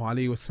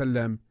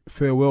ﷺ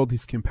farewelled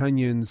his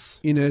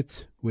companions in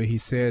it, where he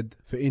said,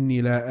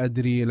 فَإِنِّي لَا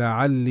أَدْرِي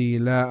لَعَلِّي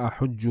لَا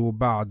أَحُجُّ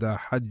بَعْدَ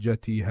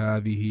حَجَّتِي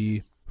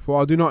هَذِهِ.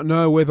 For I do not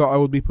know whether I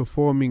will be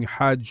performing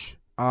Hajj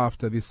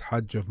after this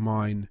Hajj of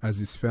mine,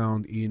 as is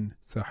found in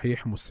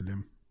Sahih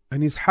Muslim.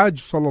 And his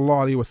Hajj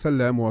sallallahu alaihi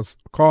wasallam was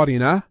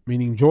qarina,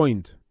 meaning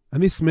joined.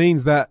 And this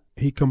means that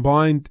he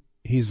combined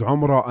his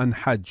Umrah and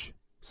Hajj.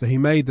 So he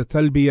made the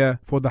talbiyah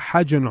for the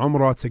Hajj and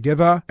Umrah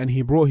together, and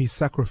he brought his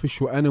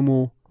sacrificial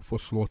animal for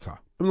slaughter.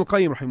 Ibn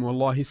al-Qayyim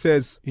rahimahullah, he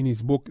says in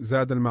his book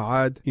Zad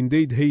al-Ma'ad,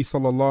 indeed he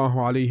sallallahu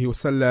alaihi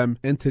wasallam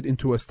entered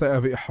into a state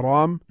of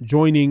ihram,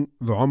 joining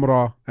the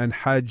Umrah and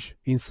Hajj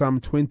in some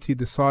 20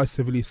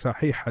 decisively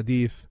sahih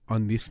hadith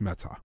on this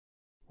matter.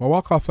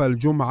 وَوَقَفَ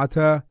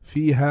الْجُمْعَةَ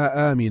فِيهَا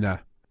آمِنًا.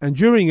 And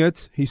during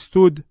it, he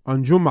stood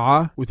on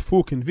Jum'ah with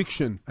full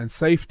conviction and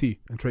safety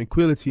and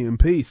tranquility and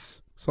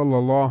peace.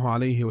 Sallallahu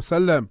alayhi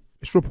wasallam.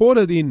 It's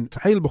reported in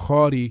Sahih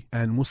Bukhari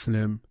and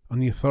Muslim on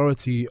the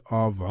authority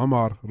of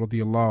Umar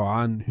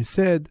radiallahu an, who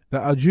said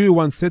that a Jew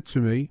once said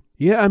to me,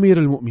 Ya Amir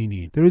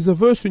al-Mu'mineen, there is a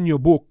verse in your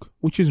book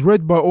which is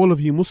read by all of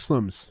you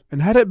Muslims,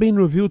 and had it been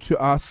revealed to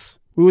us,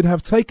 we would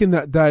have taken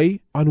that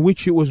day on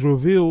which it was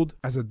revealed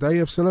as a day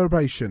of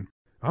celebration.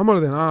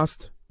 Umar then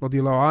asked,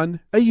 radiallahu an,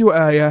 Ayu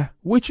ayah,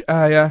 which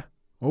ayah,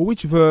 or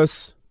which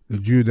verse? The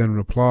Jew then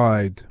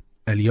replied,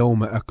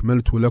 اليوم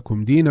أكملت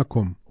لكم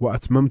دينكم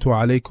وأتممت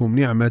عليكم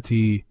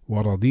نعمتي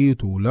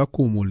ورضيت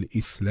لكم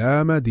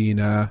الإسلام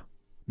دينا.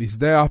 This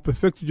day I have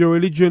perfected your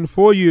religion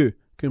for you,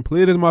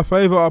 completed my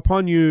favor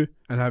upon you,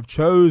 and have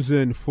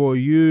chosen for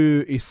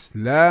you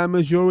Islam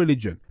as your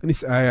religion. And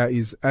this ayah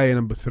is ayah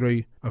number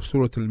 3 of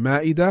Surah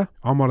Al-Ma'idah.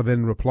 Umar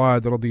then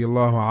replied,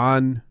 radiallahu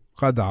an,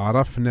 قد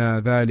عرفنا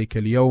ذلك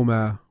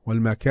اليوم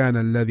والمكان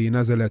الذي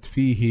نزلت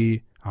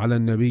فيه على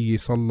النبي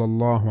صلى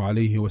الله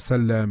عليه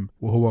وسلم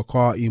وهو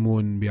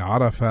قائم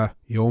بعرفة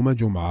يوم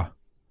جمعة.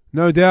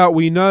 No doubt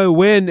we know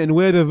when and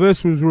where the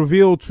verse was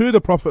revealed to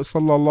the Prophet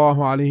صلى الله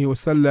عليه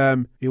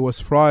وسلم. It was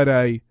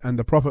Friday, and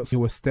the Prophet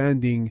was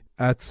standing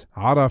at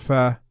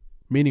Arafah,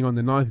 meaning on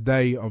the 9th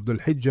day of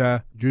Dhul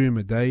Hijjah during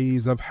the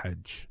days of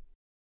Hajj.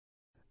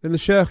 Then the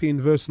Shaykh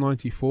in verse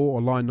 94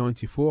 or line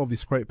 94 of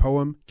this great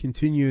poem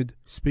continued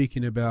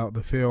speaking about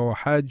the farewell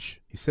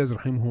Hajj. He says,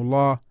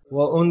 Rahimahullah,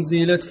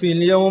 وأنزلت في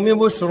اليوم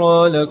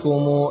بشرى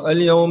لكم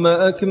اليوم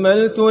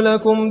أكملت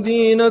لكم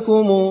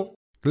دينكم.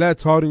 Glad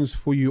tidings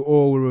for you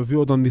all were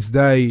revealed on this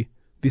day.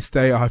 This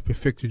day I have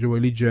perfected your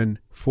religion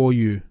for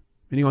you.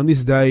 Meaning on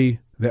this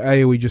day, the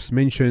ayah we just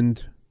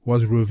mentioned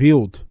was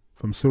revealed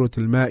from Surah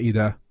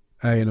Al-Ma'idah,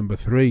 ayah number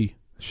 3.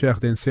 The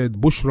Shaykh then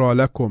said, Bushra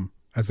lakum,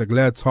 as a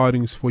glad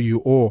tidings for you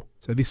all.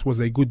 So this was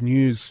a good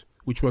news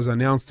which was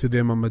announced to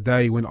them on the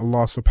day when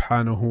Allah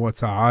subhanahu wa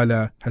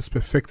ta'ala has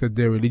perfected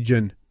their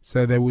religion.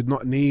 So they would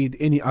not need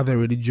any other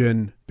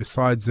religion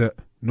besides it,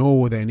 nor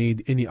would they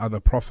need any other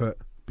prophet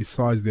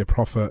besides their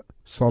prophet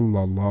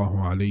sallallahu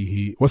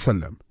alayhi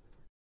wasallam.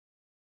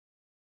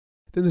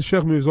 Then the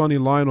Shaykh moves on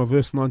in line of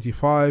verse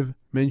 95,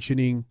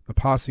 mentioning the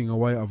passing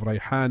away of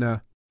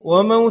Rayhana.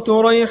 وموت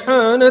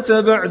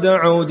ريحانة بعد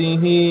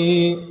عوده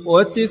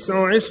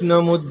والتسع عشن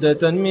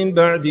مدة من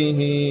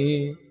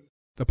بعده.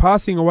 The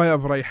passing away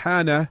of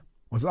Rayhana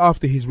was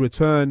after his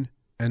return,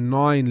 and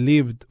 9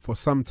 lived for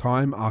some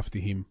time after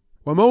him.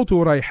 وموت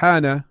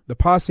ريحانة, the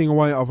passing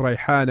away of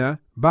Rayhana,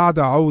 بعد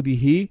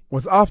عوده,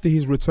 was after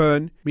his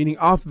return, meaning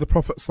after the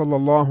Prophet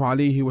sallallahu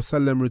alaihi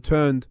wasallam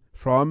returned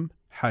from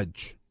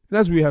Hajj. And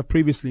as we have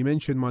previously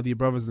mentioned, my dear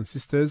brothers and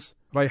sisters,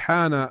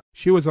 Rayhana,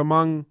 she was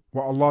among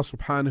what Allah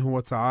subhanahu wa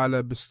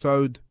ta'ala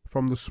bestowed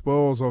from the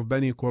spoils of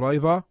Bani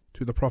Qurayza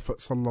to the Prophet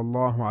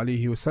sallallahu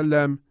alaihi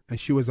wasallam, and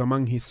she was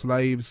among his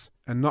slaves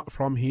and not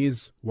from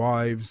his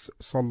wives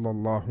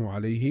sallallahu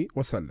alaihi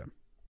wasallam.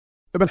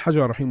 Ibn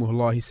Hajar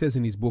rahimahullah, he says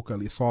in his book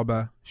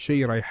Al-Isaba, she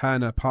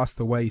Rayhana passed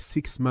away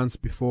 6 months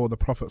before the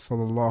Prophet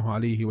sallallahu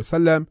alaihi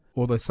wasallam,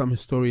 although some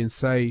historians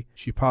say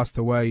she passed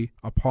away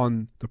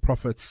upon the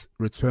Prophet's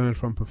return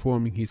from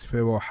performing his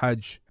farewell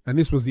Hajj, and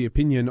this was the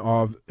opinion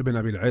of Ibn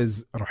Abil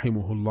Izz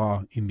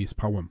rahimahullah in this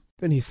poem.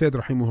 Then he said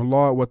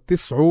rahimahullah,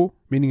 وَالتِّسْعُ,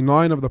 meaning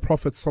 9 of the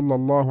Prophet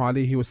sallallahu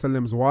alaihi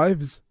wasallam's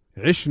wives,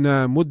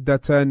 عِشْنَا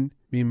مُدَّةً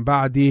مِنْ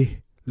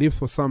بَعْدِهِ, lived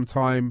for some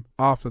time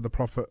after the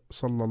Prophet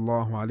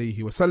sallallahu alaihi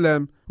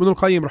wasallam. Ibn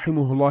al-Qayyim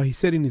rahimahullah, he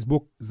said in his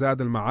book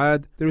Zad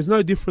al-Ma'ad, there is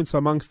no difference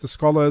amongst the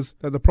scholars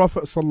that the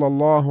Prophet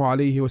sallallahu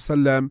alaihi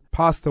wasallam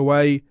passed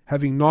away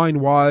having 9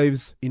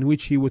 wives, in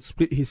which he would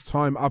split his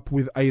time up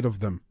with 8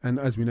 of them. And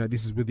as we know,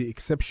 this is with the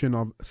exception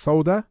of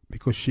Sauda,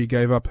 because she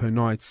gave up her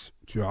nights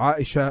to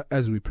Aisha,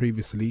 as we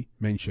previously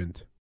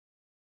mentioned.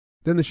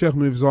 Then the Shaykh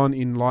moves on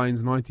in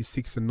lines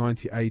 96 and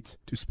 98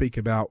 to speak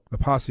about the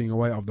passing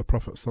away of the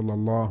Prophet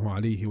sallallahu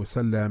alaihi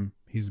wasallam,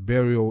 his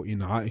burial in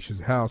Aisha's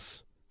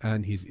house,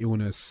 and his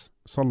illness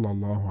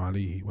sallallahu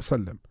alaihi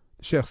wasallam.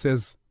 The Shaykh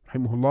says,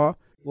 rahimahullah,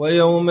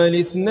 ويوم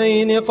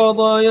الاثنين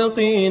قضى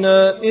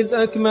يقينا إذ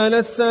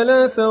أكمل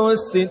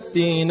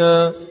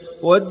 63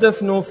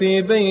 والدفن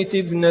في بيت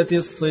ابنة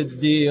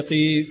الصديق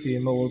في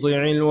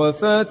موضع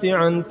الوفاة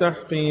عن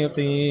تحقيق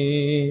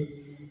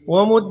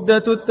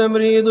ومدة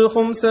التمريض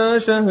 5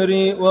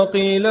 شهر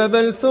وقيل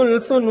بل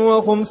 3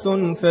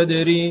 و5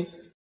 فدري.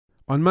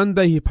 On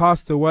Monday he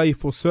passed away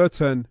for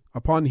certain,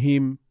 upon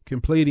him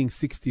completing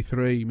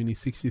 63, meaning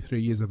 63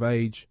 years of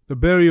age. The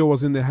burial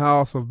was in the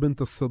house of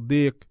Bint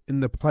al-Siddiq, in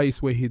the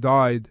place where he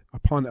died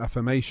upon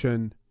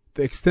affirmation.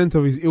 The extent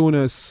of his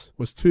illness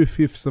was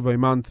 2/5 of a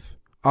month.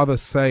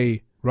 Others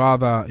say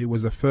rather it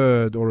was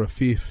 1/3 or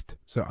 1/5,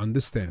 so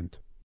understand.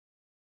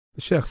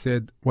 The Shaykh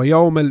said,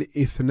 وَيَوْمَ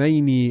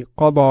الْإِثْنَيْنِ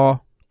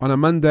قَضَى, on a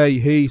Monday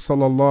he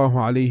sallallahu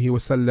alaihi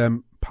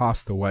wasallam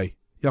passed away.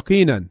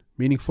 Yaqinan,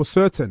 meaning for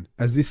certain,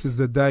 as this is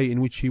the day in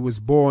which he was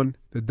born,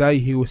 the day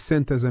he was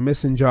sent as a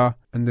messenger,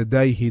 and the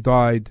day he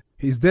died.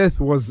 His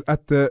death was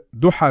at the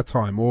duha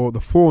time, or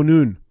the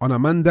forenoon, on a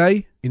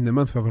Monday in the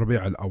month of Rabi'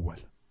 al-Awwal.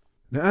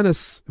 Now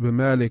Anas ibn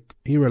Malik,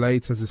 he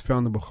relates, as is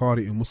found in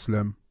Bukhari and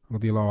Muslim,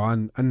 radiyallahu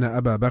an, أن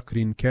أبا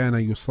بكر كان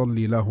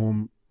يصلي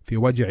لهم في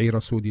وجع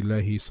رسول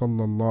الله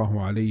صلى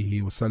الله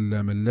عليه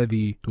وسلم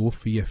الذي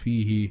توفي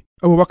فيه.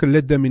 Abu Bakr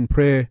led them in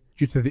prayer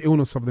due to the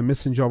illness of the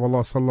Messenger of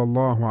Allah صلى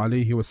الله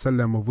عليه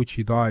وسلم, of which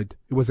he died.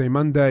 It was a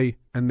Monday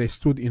and they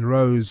stood in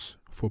rows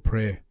for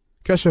prayer.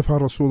 كشف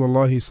رسول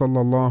الله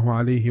صلى الله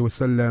عليه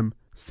وسلم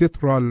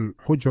ستر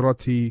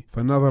الحجرة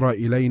فنظر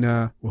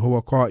إلينا وهو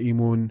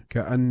قائم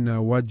كأن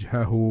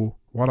وجهه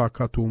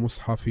ورقة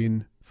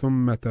مصحف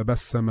ثم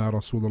تبسم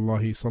رسول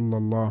الله صلى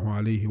الله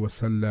عليه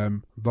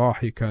وسلم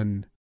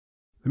ضاحكا.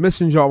 The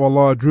Messenger of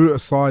Allah drew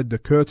aside the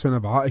curtain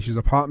of Aisha's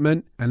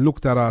apartment and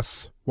looked at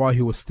us while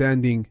he was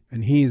standing,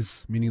 and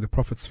his, meaning the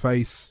Prophet's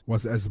face,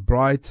 was as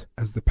bright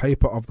as the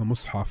paper of the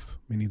Mus'haf,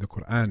 meaning the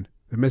Quran.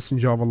 The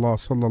Messenger of Allah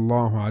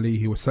sallallahu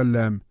alaihi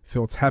wasallam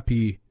felt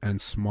happy and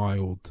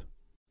smiled.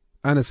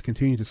 Anas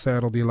continued to say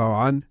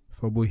radiyallahu an,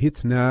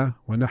 فبهتنا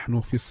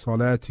ونحن في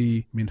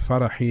الصلاة من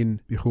فرح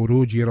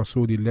بخروج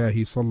رسول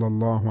الله صلى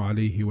الله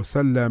عليه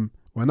وسلم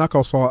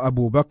ونقص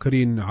أبو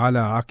بكر على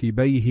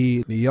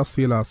عقبيه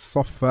ليصل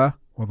الصف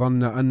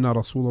وظن أن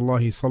رسول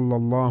الله صلى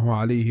الله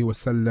عليه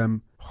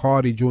وسلم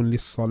خارج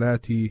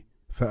للصلاة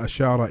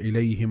فأشار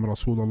إليهم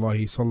رسول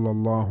الله صلى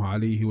الله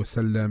عليه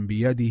وسلم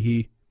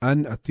بيده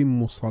أن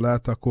أتموا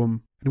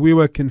صلاتكم. And we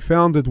were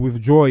confounded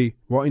with joy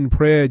while in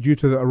prayer due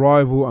to the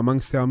arrival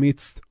amongst our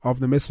midst of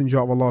the Messenger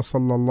of Allah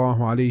sallallahu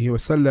alaihi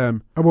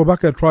wasallam. Abu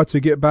Bakr tried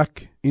to get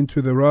back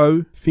into the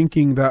row,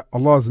 thinking that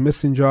Allah's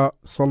Messenger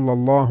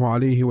sallallahu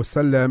alaihi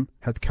wasallam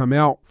had come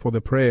out for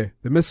the prayer.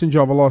 The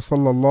Messenger of Allah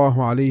sallallahu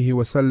alaihi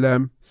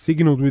wasallam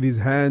signaled with his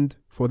hand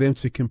for them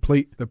to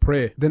complete the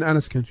prayer. Then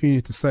Anas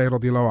continued to say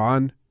radiallahu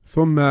an,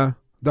 ثم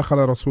دخل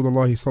رسول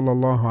الله صلى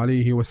الله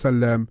عليه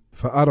وسلم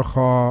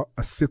فأرخى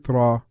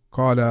الستر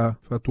قال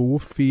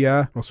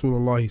فتوفي رسول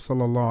الله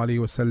صلى الله عليه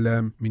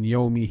وسلم من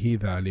يومه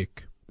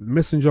ذلك. The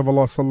Messenger of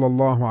Allah صلى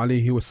الله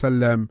عليه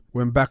وسلم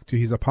went back to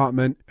his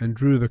apartment and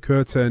drew the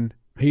curtain.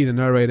 He, the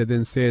narrator,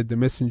 then said, the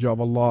Messenger of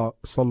Allah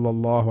صلى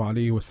الله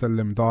عليه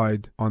وسلم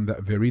died on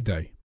that very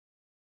day.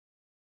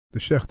 The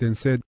Shaykh then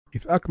said,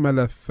 إذ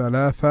أكمل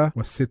الثلاثة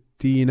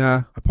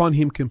والستين, upon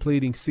him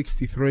completing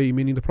 63,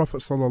 meaning the Prophet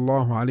صلى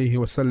الله عليه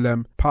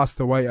وسلم passed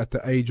away at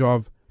the age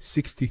of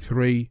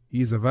 63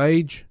 years of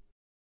age.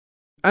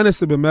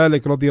 Anas ibn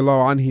Malik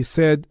radiallahu anhu, he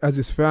said, as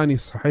is found in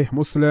Sahih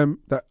Muslim,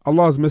 that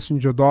Allah's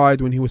Messenger died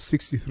when he was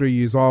 63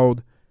 years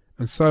old,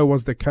 and so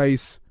was the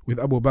case with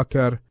Abu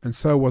Bakr, and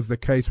so was the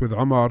case with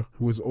Umar,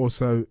 who was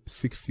also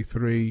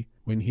 63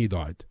 when he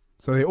died.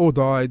 So they all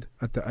died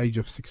at the age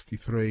of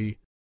 63.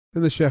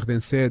 Then the Shaykh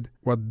then said,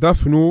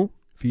 وَالدَّفْنُ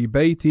فِي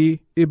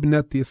بَيْتِ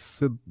إِبْنَةِ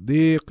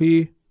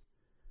الصِّدِّيقِ,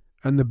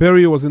 and the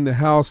burial was in the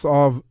house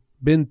of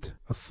Bint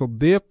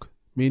al-Siddiq,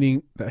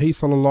 meaning that he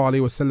sallallahu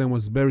alaihi wasallam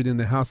was buried in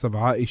the house of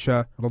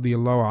Aisha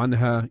radiyallahu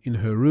anha in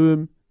her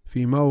room,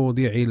 في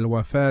موضع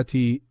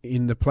الوفاة,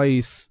 in the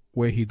place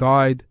where he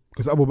died.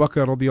 Because Abu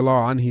Bakr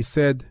radiyallahu anhu, he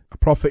said, a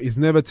prophet is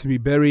never to be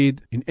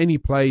buried in any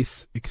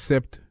place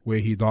except where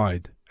he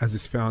died, as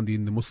is found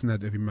in the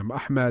Musnad of Imam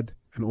Ahmad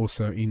and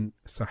also in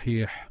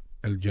Sahih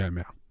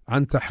al-Jami'.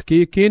 عن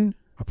تحقيق,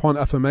 upon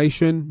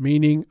affirmation,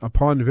 meaning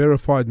upon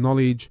verified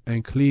knowledge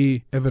and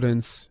clear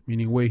evidence,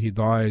 meaning where he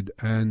died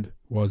and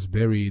was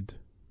buried.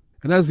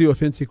 And as the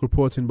authentic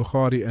reports in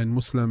Bukhari and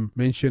Muslim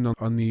mention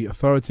on the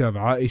authority of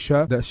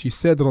Aisha, that she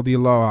said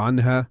radiyallahu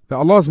anha, that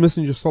Allah's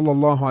Messenger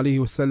sallallahu alaihi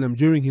wasallam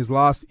during his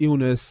last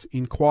illness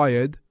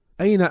inquired,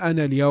 أين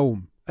أنا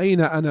اليوم? أين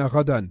أنا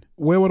غدا?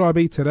 Where would I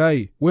be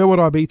today? Where would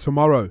I be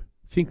tomorrow?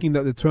 Thinking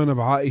that the turn of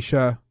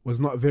Aisha was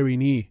not very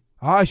near.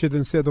 Aisha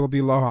then said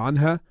radiyallahu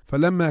anha,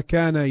 فلما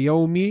كان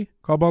يومي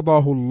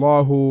قبضه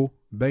الله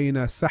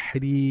بين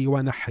سحري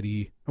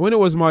ونحري. When it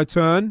was my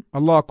turn,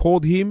 Allah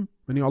called him,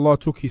 meaning Allah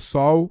took his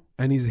soul,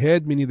 and his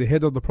head, meaning the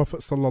head of the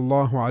Prophet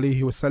sallallahu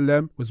alaihi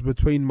wasallam, was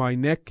between my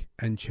neck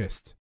and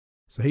chest.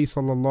 So he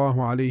sallallahu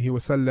alaihi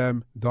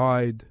wasallam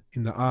died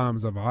in the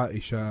arms of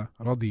Aisha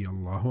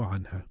radiyallahu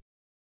anha.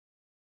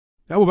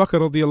 Abu Bakr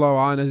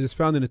radiyallahu anhu, as is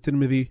found in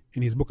At-Tirmidhi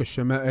in his book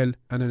Al-Shama'il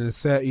and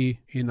An-Nasa'i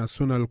in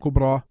As-Sunan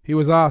Al-Kubra, he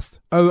was asked,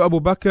 O Abu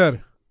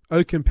Bakr,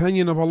 O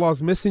companion of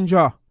Allah's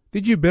Messenger,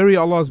 did you bury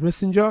Allah's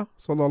Messenger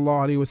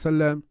sallallahu alaihi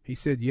wasallam? He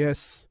said,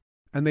 yes.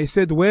 And they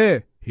said,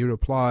 where? He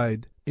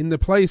replied, in the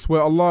place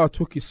where Allah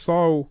took his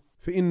soul.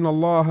 فإن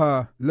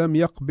الله لم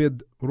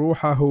يقبض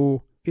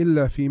روحه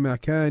إلا في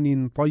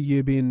مكان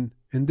طيب.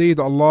 Indeed,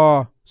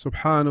 Allah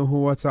subhanahu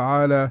wa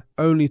ta'ala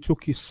only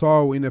took his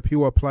soul in a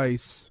pure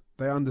place.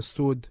 They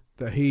understood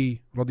that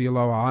he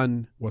radiallahu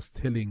an was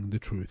telling the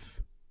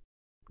truth.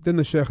 Then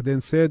the Shaykh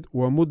then said,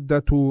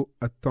 وَمُدَّةُ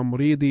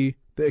التَّمْرِيدِ,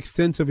 the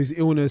extent of his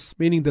illness,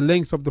 meaning the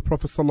length of the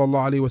Prophet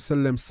sallallahu alaihi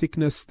wasallam's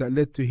sickness that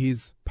led to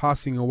his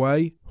passing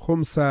away,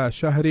 خُمْسَ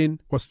شَهْرٍ,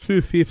 was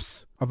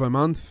 2/5 of a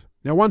month.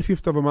 Now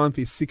 1/5 of a month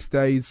is 6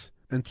 days,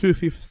 and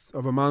 2/5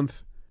 of a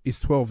month is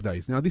 12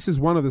 days. Now this is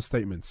one of the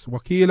statements.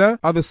 Wakila,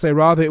 others say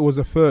rather it was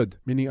a third,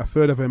 meaning a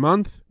third of a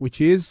month, which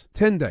is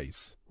 10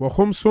 days.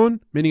 Wa-khumsun,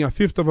 meaning a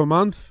fifth of a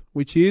month,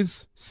 which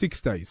is 6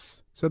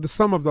 days. So the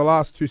sum of the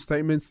last two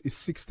statements is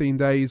 16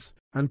 days.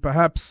 And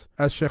perhaps,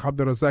 as Shaykh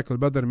Abdul Razak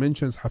al-Badr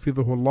mentions,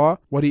 Hafidhuhullah,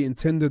 what he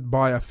intended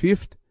by a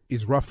fifth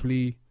is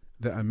roughly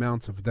the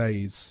amount of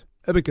days.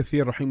 Ibn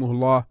Kathir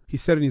rahimahullah, he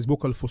said in his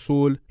book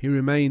Al-Fusul, he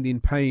remained in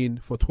pain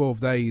for 12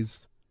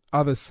 days.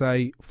 Others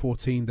say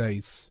 14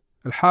 days.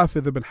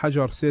 Al-Hafidh ibn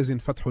Hajar says in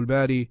Fathul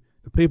Bari,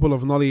 the people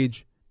of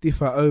knowledge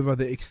differ over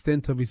the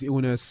extent of his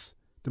illness.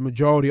 The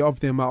majority of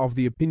them are of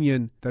the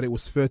opinion that it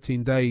was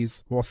 13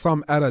 days, while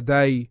some add a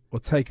day or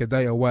take a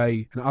day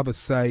away, and others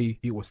say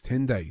it was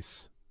 10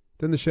 days.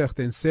 Then the Shaykh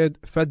then said,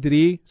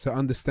 Fadri, so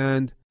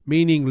understand,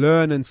 meaning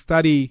learn and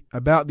study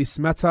about this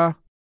matter.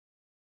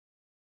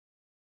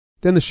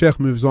 Then the Shaykh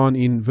moves on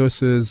in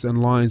verses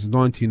and lines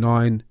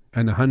 99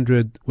 and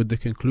 100 with the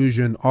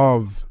conclusion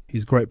of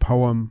his great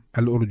poem,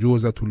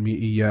 Al-Urjuza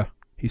Al-Miyiyah.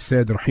 He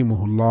said,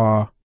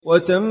 Rahimahullah,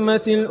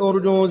 وتمت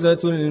الأرجوزة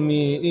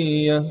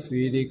الميئية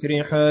في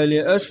ذكر حال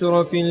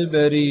أشرف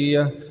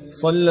البرية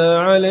صلى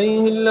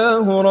عليه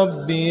الله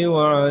ربي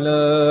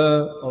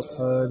وعلى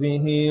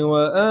أصحابه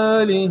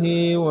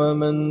وآله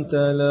ومن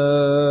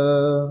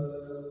تلا.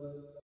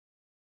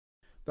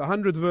 The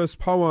 100-verse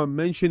poem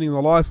mentioning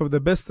the life of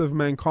the best of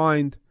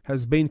mankind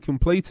has been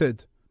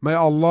completed. May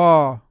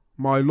Allah,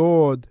 my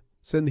Lord,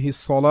 send His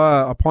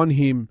salah upon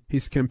him,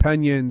 his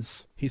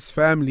companions, his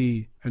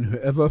family, and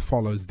whoever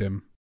follows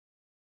them.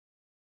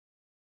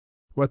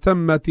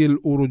 وَتَمَّتِ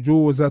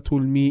الْأُرْجُوزَةُ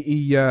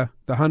الْمِيِّيَّةُ.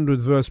 The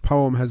 100th verse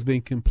poem has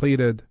been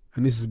completed,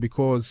 and this is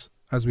because,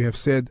 as we have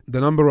said, the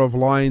number of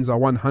lines are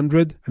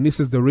 100, and this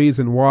is the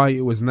reason why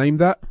it was named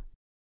that.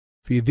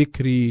 في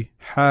ذكر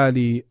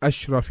حال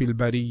أشرف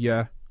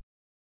البرية.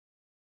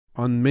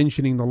 On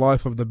mentioning the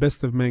life of the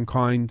best of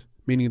mankind,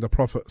 meaning the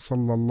Prophet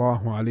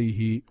sallallahu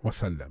alaihi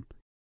wasallam.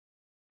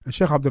 And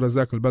Shaykh Abdul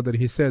Razak al-Badr,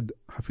 he said,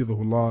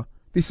 Hafidhullah,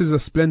 this is a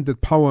splendid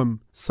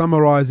poem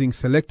summarizing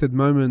selected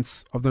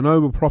moments of the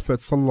noble Prophet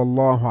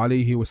sallallahu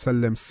alaihi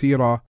wasallam's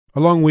seerah,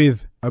 along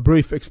with a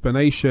brief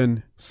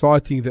explanation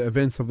citing the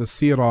events of the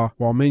seerah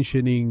while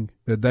mentioning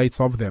the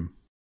dates of them.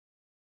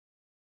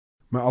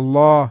 May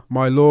Allah,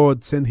 my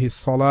Lord, send His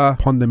salah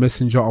upon the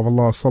Messenger of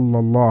Allah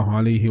sallallahu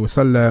alaihi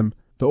wasallam.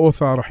 The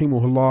author,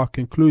 rahimahullah,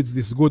 concludes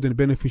this good and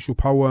beneficial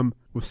poem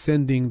with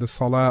sending the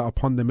salah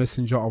upon the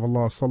Messenger of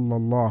Allah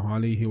sallallahu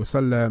alaihi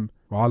wasallam,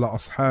 wa ala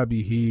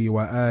ashabihi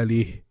wa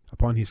alih,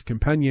 upon his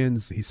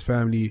companions, his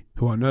family,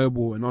 who are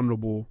noble and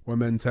honorable, wa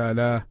man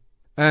talah,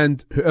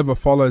 and whoever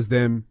follows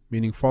them,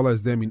 meaning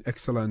follows them in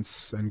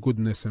excellence and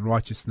goodness and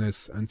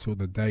righteousness until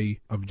the day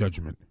of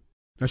judgment.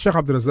 Now, Shaykh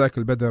Abdul Razak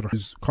al-Badr,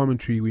 whose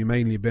commentary we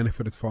mainly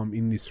benefited from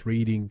in this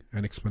reading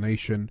and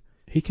explanation,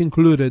 he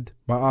concluded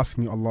by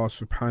asking Allah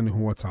subhanahu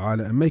wa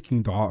ta'ala and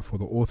making dua for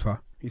the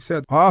author. He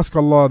said, I ask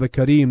Allah the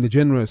Kareem, the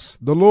Generous,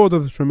 the Lord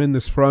of the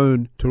Tremendous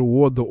Throne, to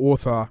reward the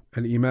author,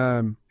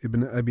 Al-Imam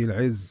Ibn Abi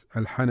al-Izz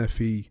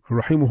al-Hanafi,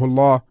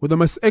 rahimahullah, with the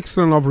most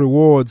excellent of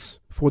rewards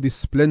for this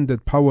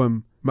splendid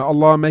poem. May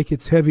Allah make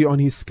it heavy on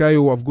his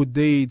scale of good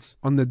deeds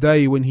on the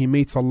day when he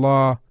meets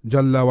Allah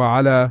Jalla wa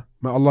Ala.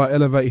 May Allah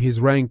elevate his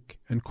rank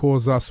and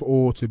cause us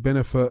all to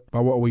benefit by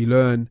what we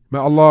learn. May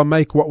Allah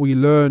make what we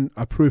learn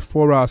a proof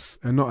for us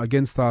and not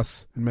against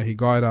us, and may He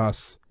guide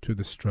us to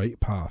the straight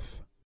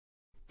path.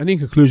 And in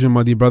conclusion,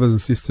 my dear brothers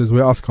and sisters, we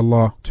ask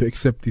Allah to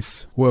accept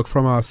this work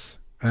from us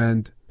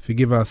and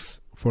forgive us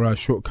for our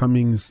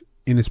shortcomings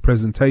in His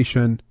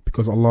presentation,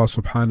 because Allah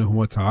subhanahu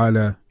wa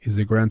ta'ala is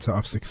the grantor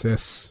of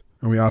success.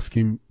 And we ask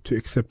Him to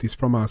accept this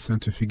from us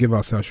and to forgive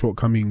us our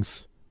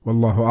shortcomings.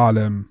 والله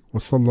أعلم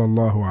وصلى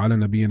الله على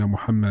نبينا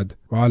محمد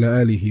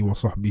وعلى آله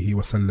وصحبه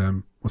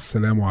وسلم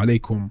والسلام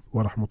عليكم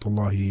ورحمة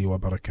الله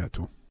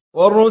وبركاته.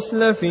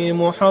 والرسل في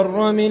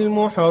محرم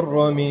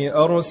المحرم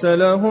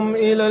أرسلهم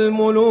إلى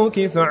الملوك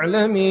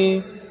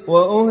فاعلمي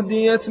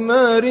وأهديت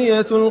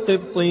مارية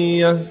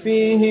القبطية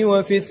فيه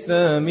وفي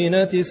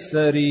الثامنة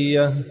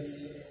السرية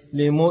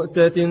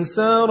لمؤتة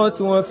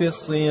سارت وفي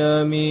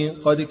الصيام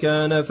قد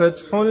كان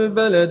فتح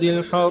البلد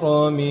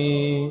الحرام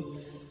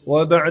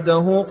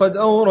وبعده قد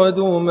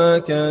أوردوا ما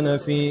كان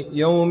في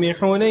يوم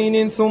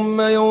حنين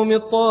ثم يوم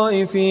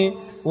الطائف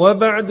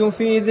وبعد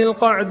في ذي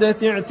القعدة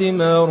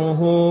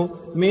اعتماره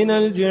من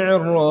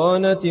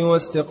الجعرانة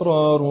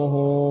واستقراره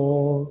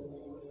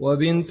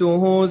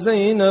وبنته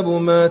زينب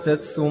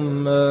ماتت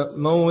ثم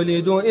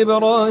مولد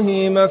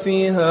إبراهيم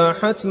فيها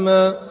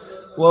حتما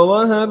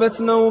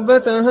ووهبت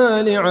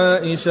نوبتها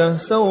لعائشة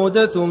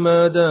سودة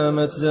ما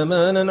دامت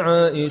زمانا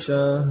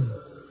عائشة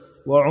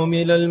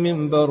وعمل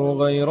المنبر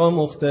غير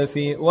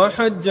مختفي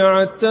وحج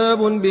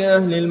عتاب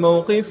بأهل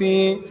الموقف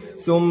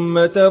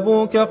ثم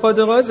تبوك قد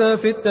غزا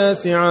في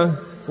التاسعة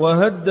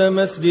وهد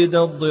مسجد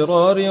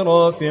الضرار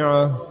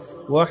رافعة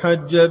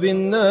وحج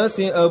بالناس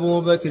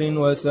أبو بكر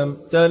وثم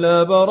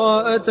تلا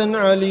براءة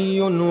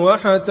علي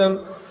وحتم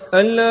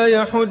ألا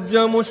يحج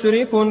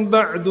مشرك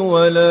بعد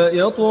ولا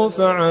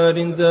يطوف عار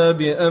ذا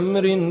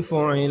بأمر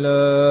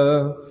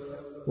فعلا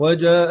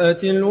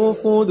وجاءت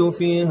الوفود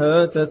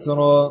فيها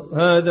تترى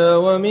هذا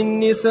ومن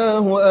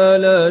نساه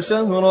آلا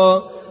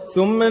شهرا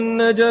ثم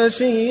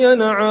النجاشي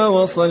نعى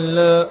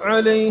وصلى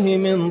عليه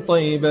من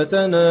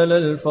طيبة نال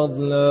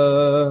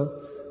الفضلا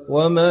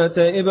ومات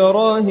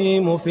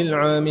إبراهيم في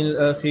العام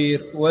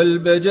الأخير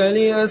والبجل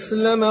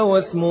أسلم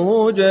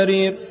واسمه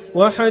جرير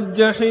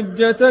وحج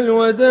حجة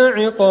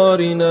الوداع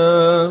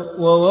قارنا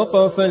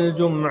ووقف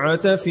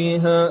الجمعة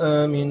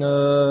فيها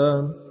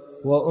آمنا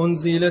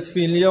وأنزلت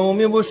في اليوم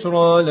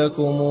بشرى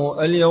لكم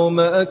اليوم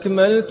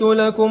أكملت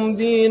لكم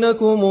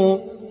دينكم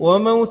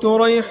وموت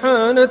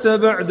ريحانة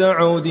بعد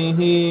عوده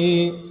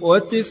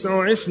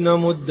والتسع عشن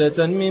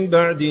مدة من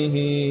بعده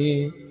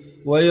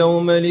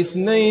ويوم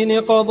الاثنين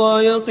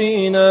قضى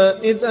يقينا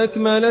إذ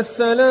أكمل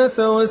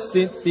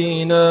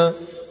 63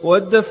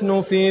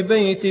 والدفن في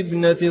بيت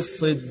ابنة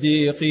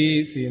الصديق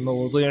في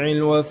موضع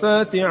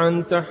الوفاة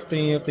عن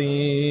تحقيق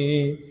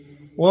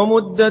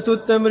ومدة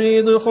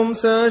التمريض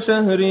 5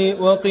 شهر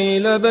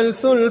وقيل بل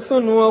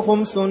 3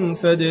 و5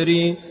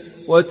 فدري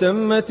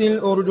وتمت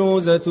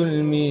الأرجوزة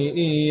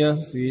الميئية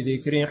في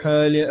ذكر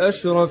حال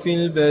أشرف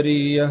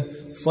البرية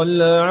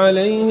صلى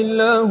عليه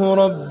الله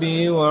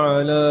ربي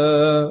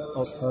وعلى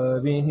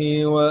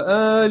أصحابه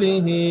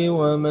وآله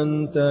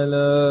ومن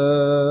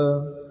تلا.